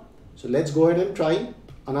one? So let's go ahead and try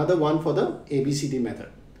another one for the ABCD method.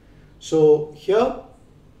 So here,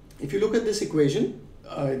 if you look at this equation,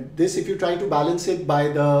 if you try to balance it by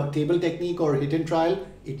the table technique or hit and trial,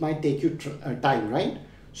 it might take you time, right?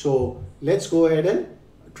 So let's go ahead and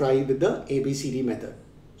try with the ABCD method.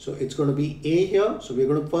 So it's going to be A here. So we're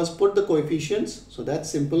going to first put the coefficients. So that's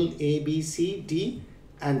simple, A, B, C, D.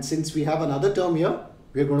 And since we have another term here,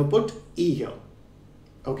 we're going to put E here.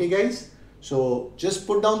 Okay, guys. So just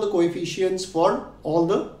put down the coefficients for all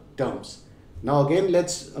the terms. Now again,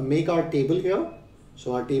 let's make our table here.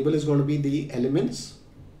 So our table is going to be the elements.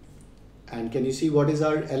 And can you see what is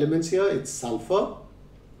our elements here? It's sulfur,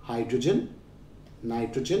 hydrogen,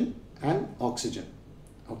 nitrogen, and oxygen.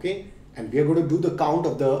 Okay. And we are going to do the count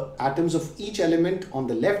of the atoms of each element on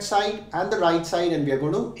the left side and the right side, and we are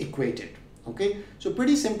going to equate it. Okay. So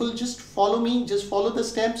pretty simple. Just follow me. Just follow the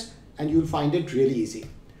steps and you'll find it really easy.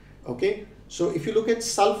 Okay. So if you look at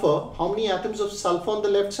sulfur, how many atoms of sulfur on the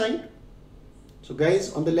left side? So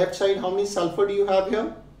guys, on the left side, how many sulfur do you have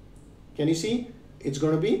here? Can you see? It's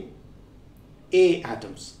going to be A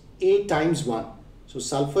atoms, A times 1. So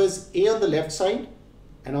sulfur is A on the left side,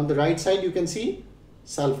 and on the right side you can see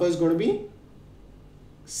sulfur is going to be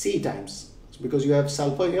C times. It's because you have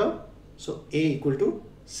sulfur here, so A equal to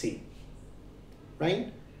C,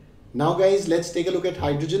 right? Now guys, let's take a look at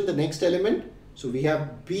hydrogen, the next element. So we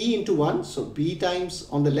have B into 1, so B times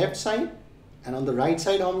on the left side, and on the right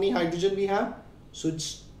side how many hydrogen we have? So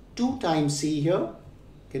it's 2 times C here.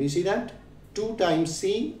 Can you see that? 2 times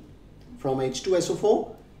C from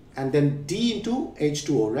H2SO4, and then D into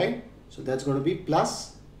H2O, right? So that's going to be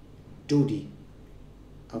plus 2D.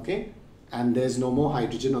 Okay, and there's no more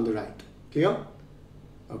hydrogen on the right. Clear?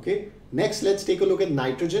 Okay, next let's take a look at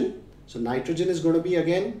nitrogen. So nitrogen is going to be,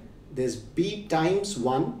 again, there's B times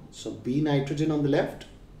 1, so B nitrogen on the left.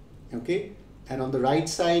 Okay, and on the right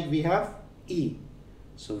side we have E,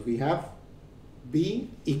 so we have B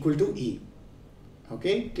equal to E.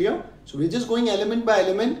 Okay, clear? So we're just going element by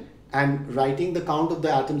element and writing the count of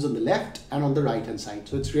the atoms on the left and on the right hand side.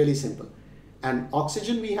 So it's really simple. And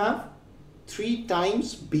oxygen we have 3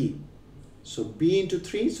 times B. So B into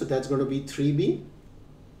 3, so that's going to be 3B.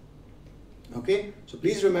 Okay, so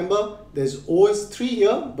please remember there's O is 3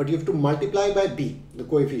 here, but you have to multiply by B, the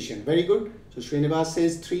coefficient. Very good. So Srinivas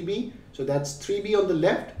says 3B. So that's 3B on the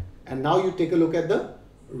left. And now you take a look at the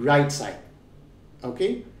right side.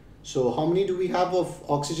 Okay, so how many do we have of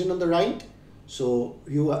oxygen on the right? So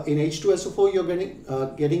you are in H2SO4, you're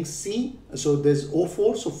getting C. So there's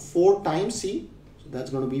O4, so 4 times C. So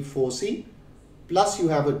that's going to be 4C. Plus you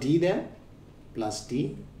have a D there, plus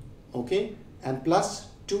D. Okay, and plus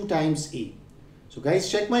 2 times E. So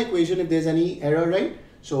guys, check my equation if there's any error, right?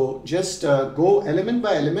 So just go element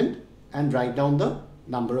by element and write down the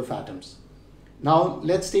number of atoms. Now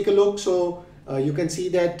let's take a look. So you can see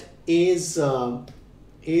that A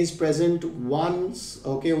is present once,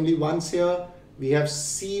 okay, only once here. We have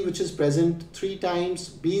C, which is present 3 times,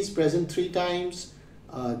 B is present 3 times,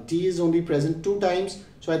 D is only present 2 times.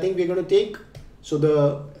 So I think we're going to take, so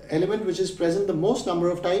the element which is present the most number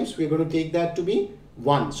of times, we're going to take that to be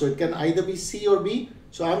 1. So it can either be C or B.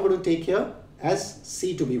 So I'm going to take here as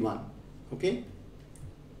C to be 1. Okay,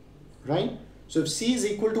 right? So if C is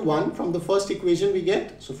equal to 1 from the first equation we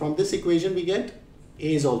get, so from this equation we get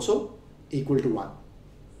A is also equal to 1.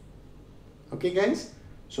 Okay guys,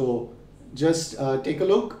 so just take a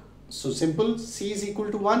look. So simple, C is equal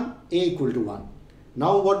to 1, A equal to 1.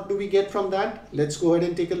 Now what do we get from that? Let's go ahead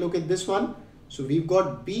and take a look at this one. So we've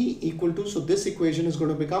got B equal to, so this equation is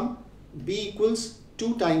going to become B equals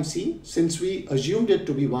 2 times C, since we assumed it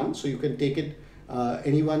to be 1. So you can take it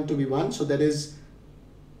any one to be 1. So that is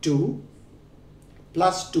 2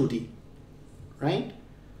 plus 2D, right?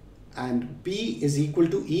 And B is equal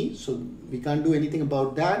to E, so we can't do anything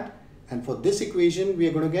about that. And for this equation we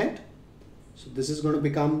are going to get, so this is going to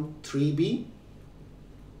become 3B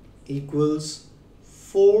equals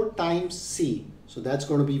 4 times C. So that's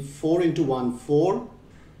going to be 4 into 1, 4,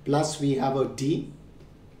 plus we have a D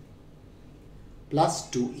plus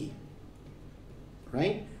 2E,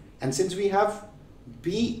 right? And since we have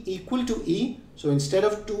B equal to E, so instead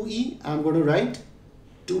of 2E, I'm going to write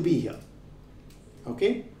 2B here.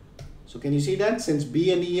 Okay, so can you see that? Since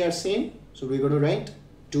B and E are same, so we're going to write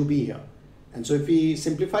 2B here. And so if we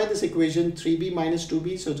simplify this equation, 3B minus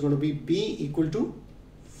 2B, so it's going to be B equal to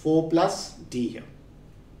 4 plus D here.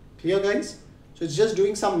 Clear guys? So it's just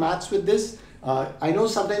doing some maths with this. I know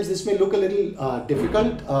sometimes this may look a little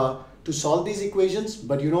difficult to solve these equations,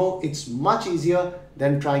 but you know, it's much easier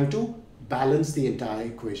than trying to balance the entire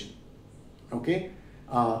equation. Okay.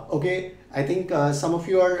 Okay, I think some of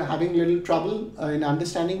you are having a little trouble in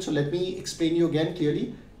understanding, so let me explain you again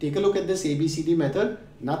clearly. Take a look at this ABCD method,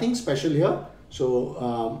 nothing special here.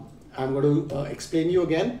 So I'm going to explain you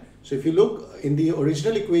again. So if you look in the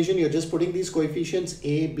original equation, you're just putting these coefficients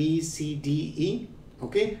A, B, C, D, E,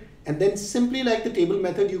 okay? And then simply like the table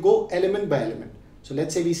method, you go element by element. So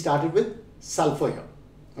let's say we started with sulfur here,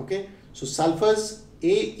 okay? So sulfur's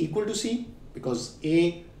A equal to C because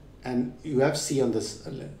A and you have C on this.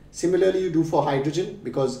 Similarly, you do for hydrogen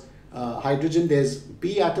because hydrogen there's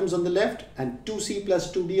B atoms on the left and 2C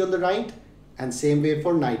plus 2D on the right, and same way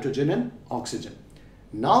for nitrogen and oxygen.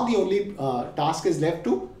 Now the only task is left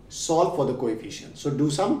to solve for the coefficient. So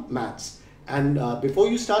do some maths, and before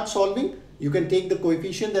you start solving, you can take the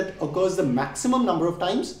coefficient that occurs the maximum number of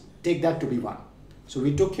times, take that to be 1. So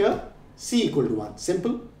we took here C equal to 1,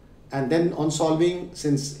 simple. And then on solving,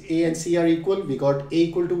 since A and C are equal, we got A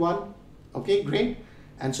equal to 1. Okay, great.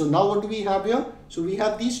 And so now what do we have here? So we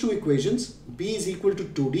have these two equations, B is equal to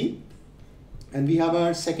 2D, and we have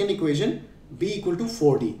our second equation, B equal to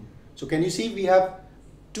 4D. So can you see we have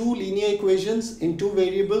two linear equations in two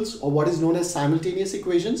variables, or what is known as simultaneous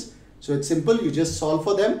equations. So it's simple, you just solve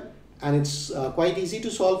for them, and it's quite easy to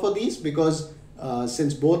solve for these because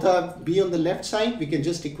since both have B on the left side, we can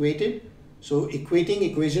just equate it. So equating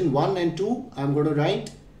equation 1 and 2, I'm going to write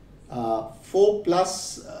 4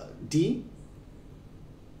 plus D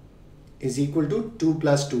is equal to 2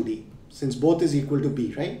 plus 2D, since both is equal to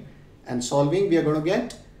B, right? And solving, we are going to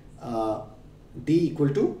get D equal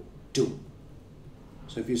to 2.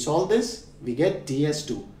 So if you solve this, we get D as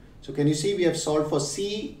 2. So can you see we have solved for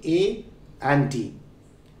C, A and D.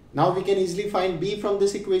 Now we can easily find B from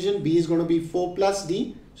this equation. B is going to be 4 plus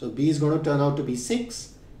D. So B is going to turn out to be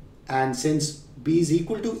 6. And since B is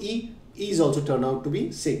equal to E, E is also turned out to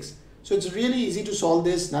be 6. So it's really easy to solve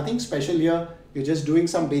this, nothing special here. You're just doing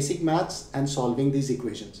some basic maths and solving these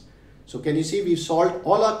equations. So can you see we've solved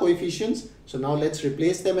all our coefficients. So now let's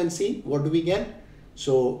replace them and see what do we get.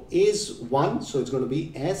 So A is 1, so it's going to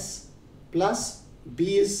be S plus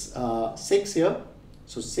B is 6 here.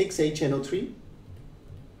 So 6HNO3.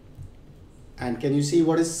 And can you see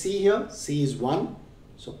what is C here? C is 1,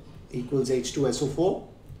 so equals H2SO4.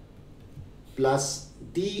 Plus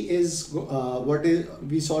D is, what is,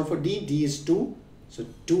 we solve for D, D is 2, so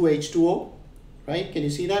 2H2O, right? Can you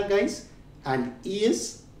see that, guys? And E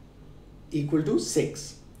is equal to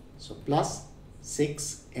 6, so plus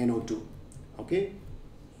 6NO2, okay?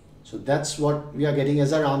 So that's what we are getting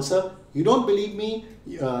as our answer. You don't believe me,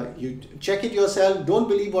 you check it yourself, don't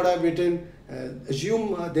believe what I've written,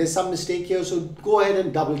 assume there's some mistake here, so go ahead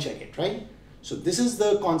and double check it, right? So this is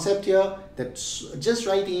the concept here, that just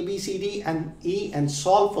write A, B, C, D and E and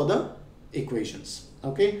solve for the equations.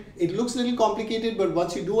 Okay, it looks a little complicated, but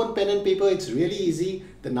once you do on pen and paper, it's really easy.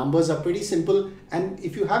 The numbers are pretty simple. And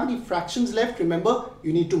if you have any fractions left, remember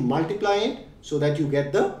you need to multiply it so that you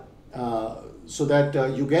get the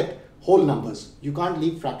you get whole numbers. You can't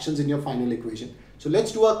leave fractions in your final equation. So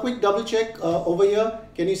let's do a quick double check over here.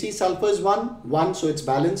 Can you see sulfur is 1, so it's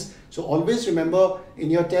balanced. So always remember in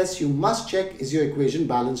your test, you must check is your equation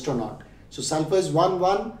balanced or not. So sulfur is 1,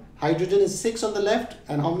 1, hydrogen is 6 on the left,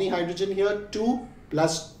 and how many hydrogen here? 2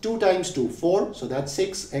 plus 2 times 2, 4. So that's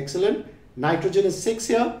 6, excellent. Nitrogen is 6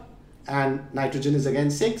 here, and nitrogen is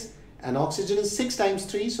again 6, and oxygen is 6 times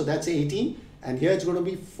 3, so that's 18. And here it's going to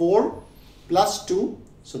be 4 plus 2,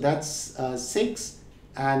 so that's 6.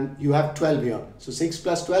 And you have 12 here. So 6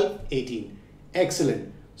 plus 12, 18.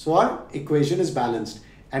 Excellent. So our equation is balanced.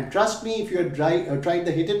 And trust me, if you had tried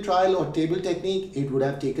the hidden trial or table technique, it would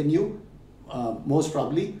have taken you most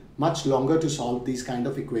probably much longer to solve these kind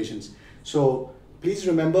of equations. So please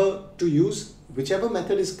remember to use whichever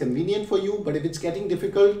method is convenient for you. But if it's getting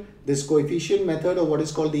difficult, this coefficient method or what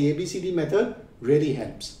is called the ABCD method really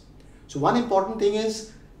helps. So one important thing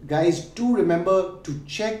is, guys, do remember to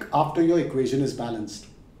check after your equation is balanced,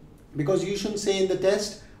 because you shouldn't say in the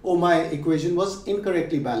test, oh, my equation was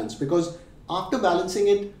incorrectly balanced, because after balancing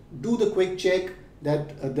it, do the quick check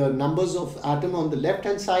that the numbers of atom on the left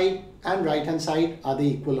hand side and right hand side, are they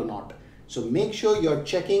equal or not. So make sure you're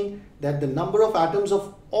checking that the number of atoms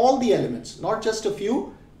of all the elements, not just a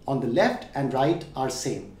few, on the left and right are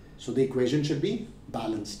same. So the equation should be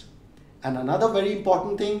balanced. And another very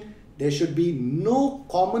important thing, there should be no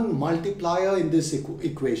common multiplier in this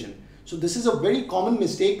equation. So this is a very common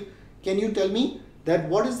mistake. Can you tell me that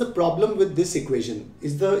what is the problem with this equation?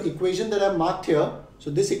 Is the equation that I marked here, so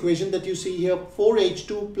this equation that you see here,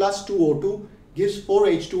 4H2 plus 2O2 gives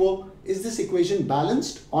 4H2O. Is this equation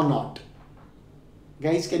balanced or not?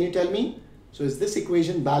 Guys, can you tell me? So is this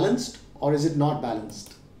equation balanced or is it not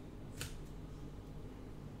balanced?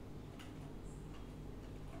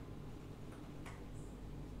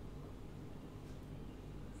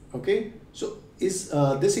 Okay, so is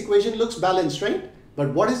this equation looks balanced, right?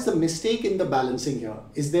 But what is the mistake in the balancing here?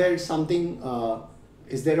 Is there something,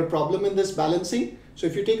 is there a problem in this balancing? So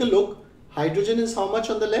if you take a look, hydrogen is how much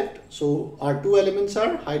on the left? So our two elements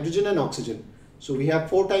are hydrogen and oxygen. So we have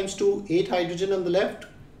 4 times 2, 8 hydrogen on the left,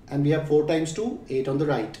 and we have 4 times 2, 8 on the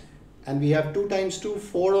right. And we have 2 times 2,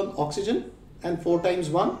 4 on oxygen, and 4 times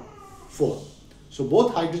 1, 4. So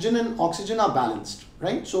both hydrogen and oxygen are balanced,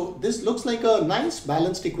 right? So this looks like a nice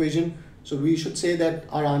balanced equation. So we should say that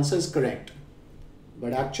our answer is correct.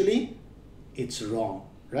 But actually, it's wrong,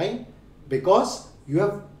 right? Because you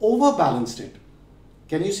have overbalanced it.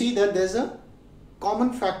 Can you see that there's a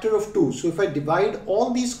common factor of 2? So if I divide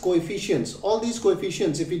all these coefficients,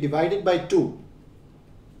 if we divide it by 2,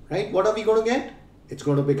 right? What are we going to get? It's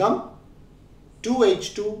going to become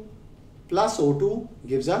 2H2 plus O2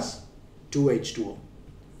 gives us 2H2O.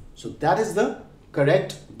 So that is the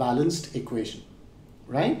correct balanced equation,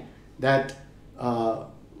 right? That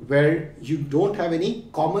where you don't have any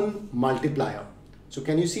common multiplier. So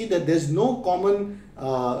can you see that there's no common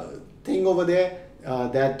thing over there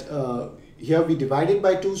that here we divided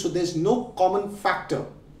by 2, so there's no common factor,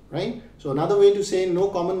 right? So another way to say no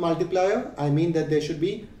common multiplier, I mean that there should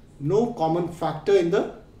be no common factor in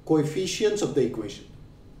the coefficients of the equation,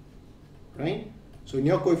 right? So in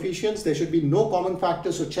your coefficients, there should be no common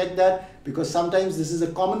factor. So check that, because sometimes this is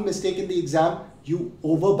a common mistake in the exam. You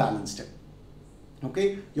overbalanced it.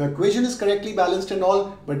 Okay, your equation is correctly balanced and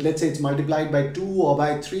all, but let's say it's multiplied by 2 or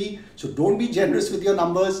by 3. So don't be generous with your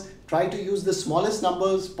numbers. Try to use the smallest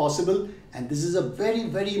numbers possible. And this is a very,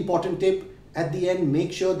 very important tip. At the end,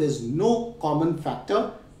 make sure there's no common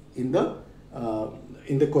factor in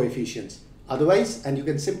the coefficients. Otherwise, and you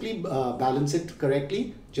can simply balance it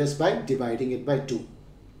correctly just by dividing it by 2.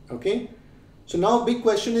 Okay. So now big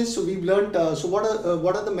question is, so we've learned, so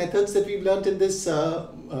what are the methods that we've learned in this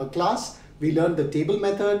class? We learned the table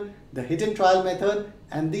method, the hit and trial method,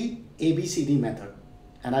 and the ABCD method.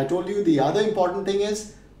 And I told you the other important thing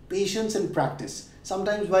is patience and practice.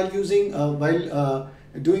 Sometimes while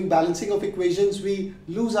doing balancing of equations, we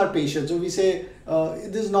lose our patience. So we say,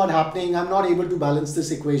 this is not happening, I'm not able to balance this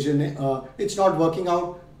equation, it's not working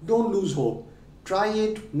out. Don't lose hope. Try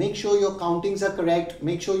it, make sure your countings are correct,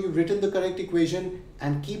 make sure you've written the correct equation,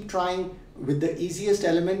 and keep trying with the easiest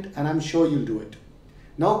element, and I'm sure you'll do it.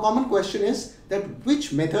 Now, a common question is that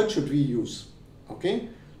which method should we use? Okay,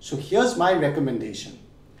 so here's my recommendation.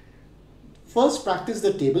 First, practice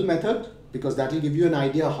the table method, because that will give you an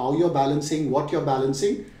idea how you're balancing, what you're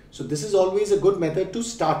balancing. So this is always a good method to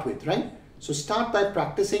start with, right? So start by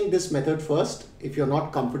practicing this method first if you're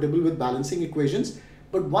not comfortable with balancing equations.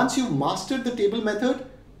 But once you've mastered the table method,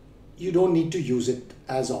 you don't need to use it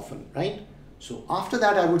as often, right? So after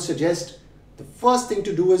that, I would suggest the first thing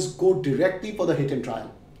to do is go directly for the hit and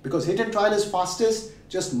trial, because hit and trial is fastest.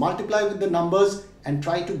 Just multiply with the numbers and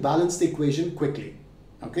try to balance the equation quickly,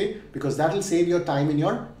 okay? Because that will save your time in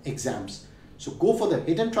your exams. So go for the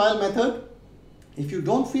hit and trial method. If you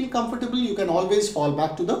don't feel comfortable, you can always fall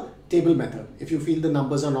back to the table method if you feel the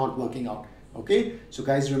numbers are not working out, okay? So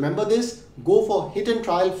guys, remember this, go for hit and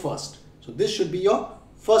trial first. So this should be your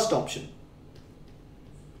first option,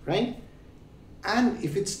 right? And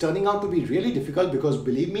if it's turning out to be really difficult, because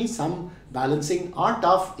believe me, some balancing are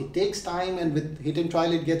tough, it takes time, and with hit and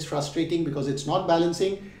trial it gets frustrating because it's not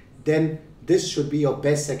balancing, then this should be your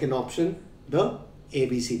best second option, the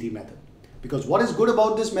ABCD method. Because what is good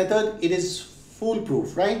about this method, it is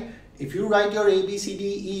foolproof, right? If you write your A, B, C,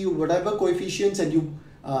 D, E, whatever coefficients, and you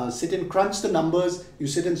sit and crunch the numbers, you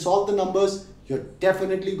sit and solve the numbers, you're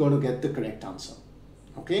definitely going to get the correct answer,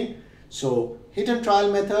 okay? So hit and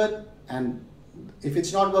trial method, and if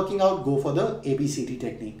it's not working out, go for the ABCD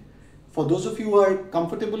technique. For those of you who are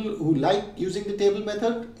comfortable, who like using the table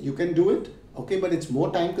method, you can do it, okay? But it's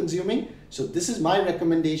more time consuming. So this is my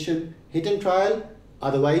recommendation, hit and trial.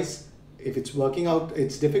 Otherwise, if it's working out,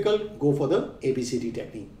 it's difficult, go for the ABCD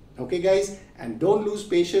technique. Okay guys, and don't lose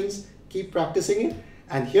patience, keep practicing it.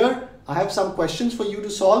 And here I have some questions for you to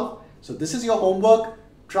solve. So this is your homework.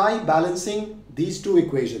 Try balancing these two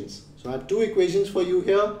equations. So I have two equations for you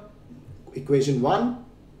here, equation 1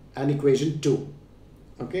 and equation 2.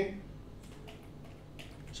 Okay,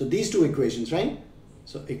 so these two equations, right?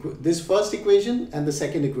 So this first equation and the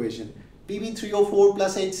second equation, Pb3O4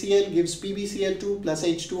 plus HCl gives PbCl2 plus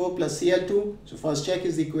H2O plus Cl2. So first check,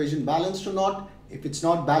 is the equation balanced or not? If it's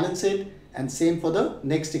not, balance it. And same for the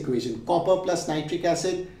next equation, copper plus nitric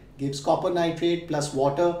acid gives copper nitrate plus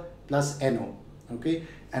water plus NO. Okay,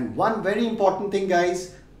 and one very important thing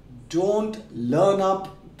guys, don't learn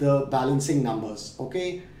up the balancing numbers,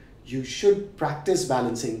 okay? you should practice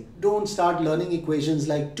balancing. Don't start learning equations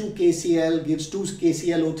like 2 KCl gives 2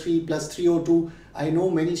 KClO3 plus 3O2. I know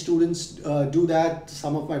many students do that.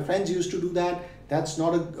 Some of my friends used to do that. That's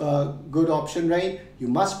not a good option, right? You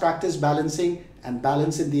must practice balancing and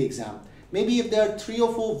balance in the exam. Maybe if there are 3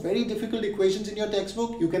 or 4 very difficult equations in your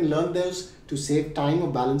textbook, you can learn those to save time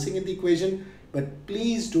of balancing in the equation. But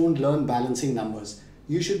please don't learn balancing numbers.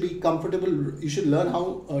 You should be comfortable, you should learn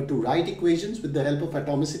how to write equations with the help of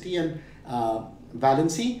atomicity and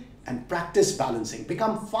valency, and practice balancing.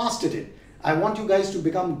 Become fast at it. I want you guys to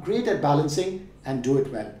become great at balancing and do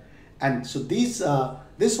it well. And so this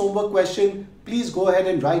homework question, please go ahead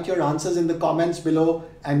and write your answers in the comments below,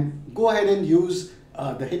 and go ahead and use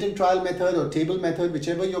the hit and trial method or table method,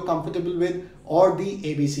 whichever you're comfortable with, or the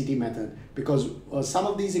ABCD method, because some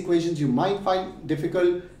of these equations you might find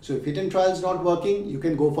difficult. So if hit and trial is not working, you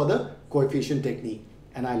can go for the coefficient technique.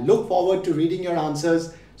 And I look forward to reading your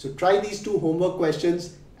answers. So try these 2 homework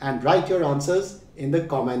questions and write your answers in the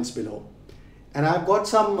comments below. And I've got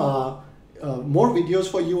some more videos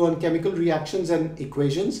for you on chemical reactions and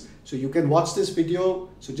equations. So you can watch this video.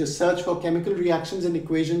 So just search for chemical reactions and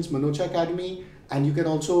equations, Manocha Academy. And you can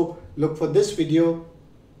also look for this video,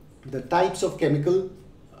 the types of chemical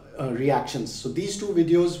reactions. So these 2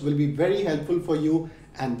 videos will be very helpful for you.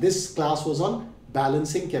 And this class was on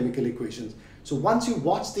balancing chemical equations. So once you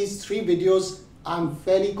watch these 3 videos, I'm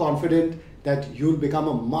fairly confident that you'll become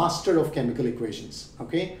a master of chemical equations.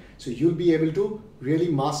 Okay, so you'll be able to really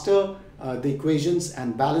master the equations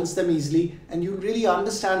and balance them easily, and you'll really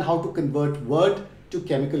understand how to convert word to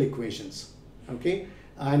chemical equations. Okay,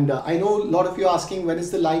 and I know a lot of you are asking when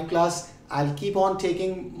is the live class. I'll keep on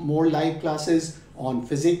taking more live classes on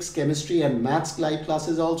physics, chemistry, and maths. Live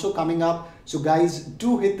classes also coming up. So guys,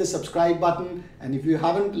 do hit the subscribe button, and if you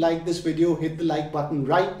haven't liked this video, hit the like button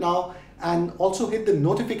right now, and also hit the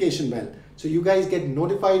notification bell so you guys get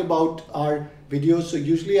notified about our videos. So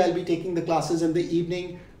usually I'll be taking the classes in the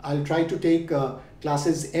evening. I'll try to take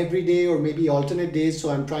classes every day or maybe alternate days. So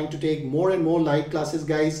I'm trying to take more and more live classes,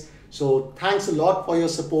 guys. So thanks a lot for your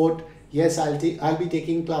support. Yes, I'll be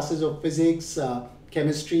taking classes of physics,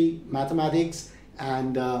 chemistry, mathematics,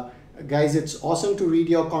 and guys, it's awesome to read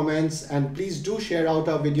your comments, and please do share out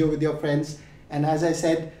our video with your friends. And as I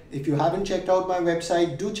said, if you haven't checked out my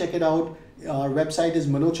website, do check it out. Our website is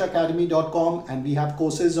manochaacademy.com, and we have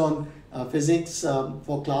courses on physics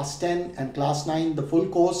for class 10 and class 9, the full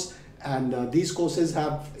course. And these courses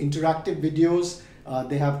have interactive videos.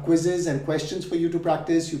 They have quizzes and questions for you to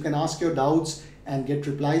practice. You can ask your doubts and get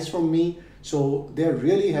replies from me. So they're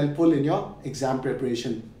really helpful in your exam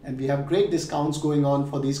preparation. And we have great discounts going on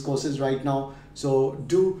for these courses right now. So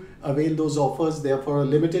do avail those offers. They're for a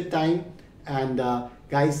limited time. And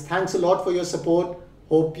guys, thanks a lot for your support.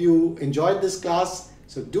 Hope you enjoyed this class.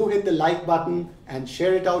 So do hit the like button and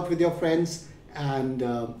share it out with your friends. And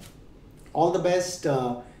all the best.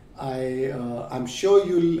 I'm sure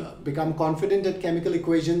you'll become confident at chemical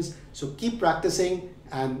equations. So keep practicing,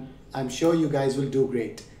 and I'm sure you guys will do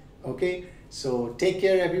great. Okay, so take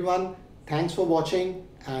care everyone. Thanks for watching,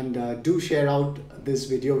 and do share out this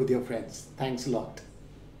video with your friends. Thanks a lot.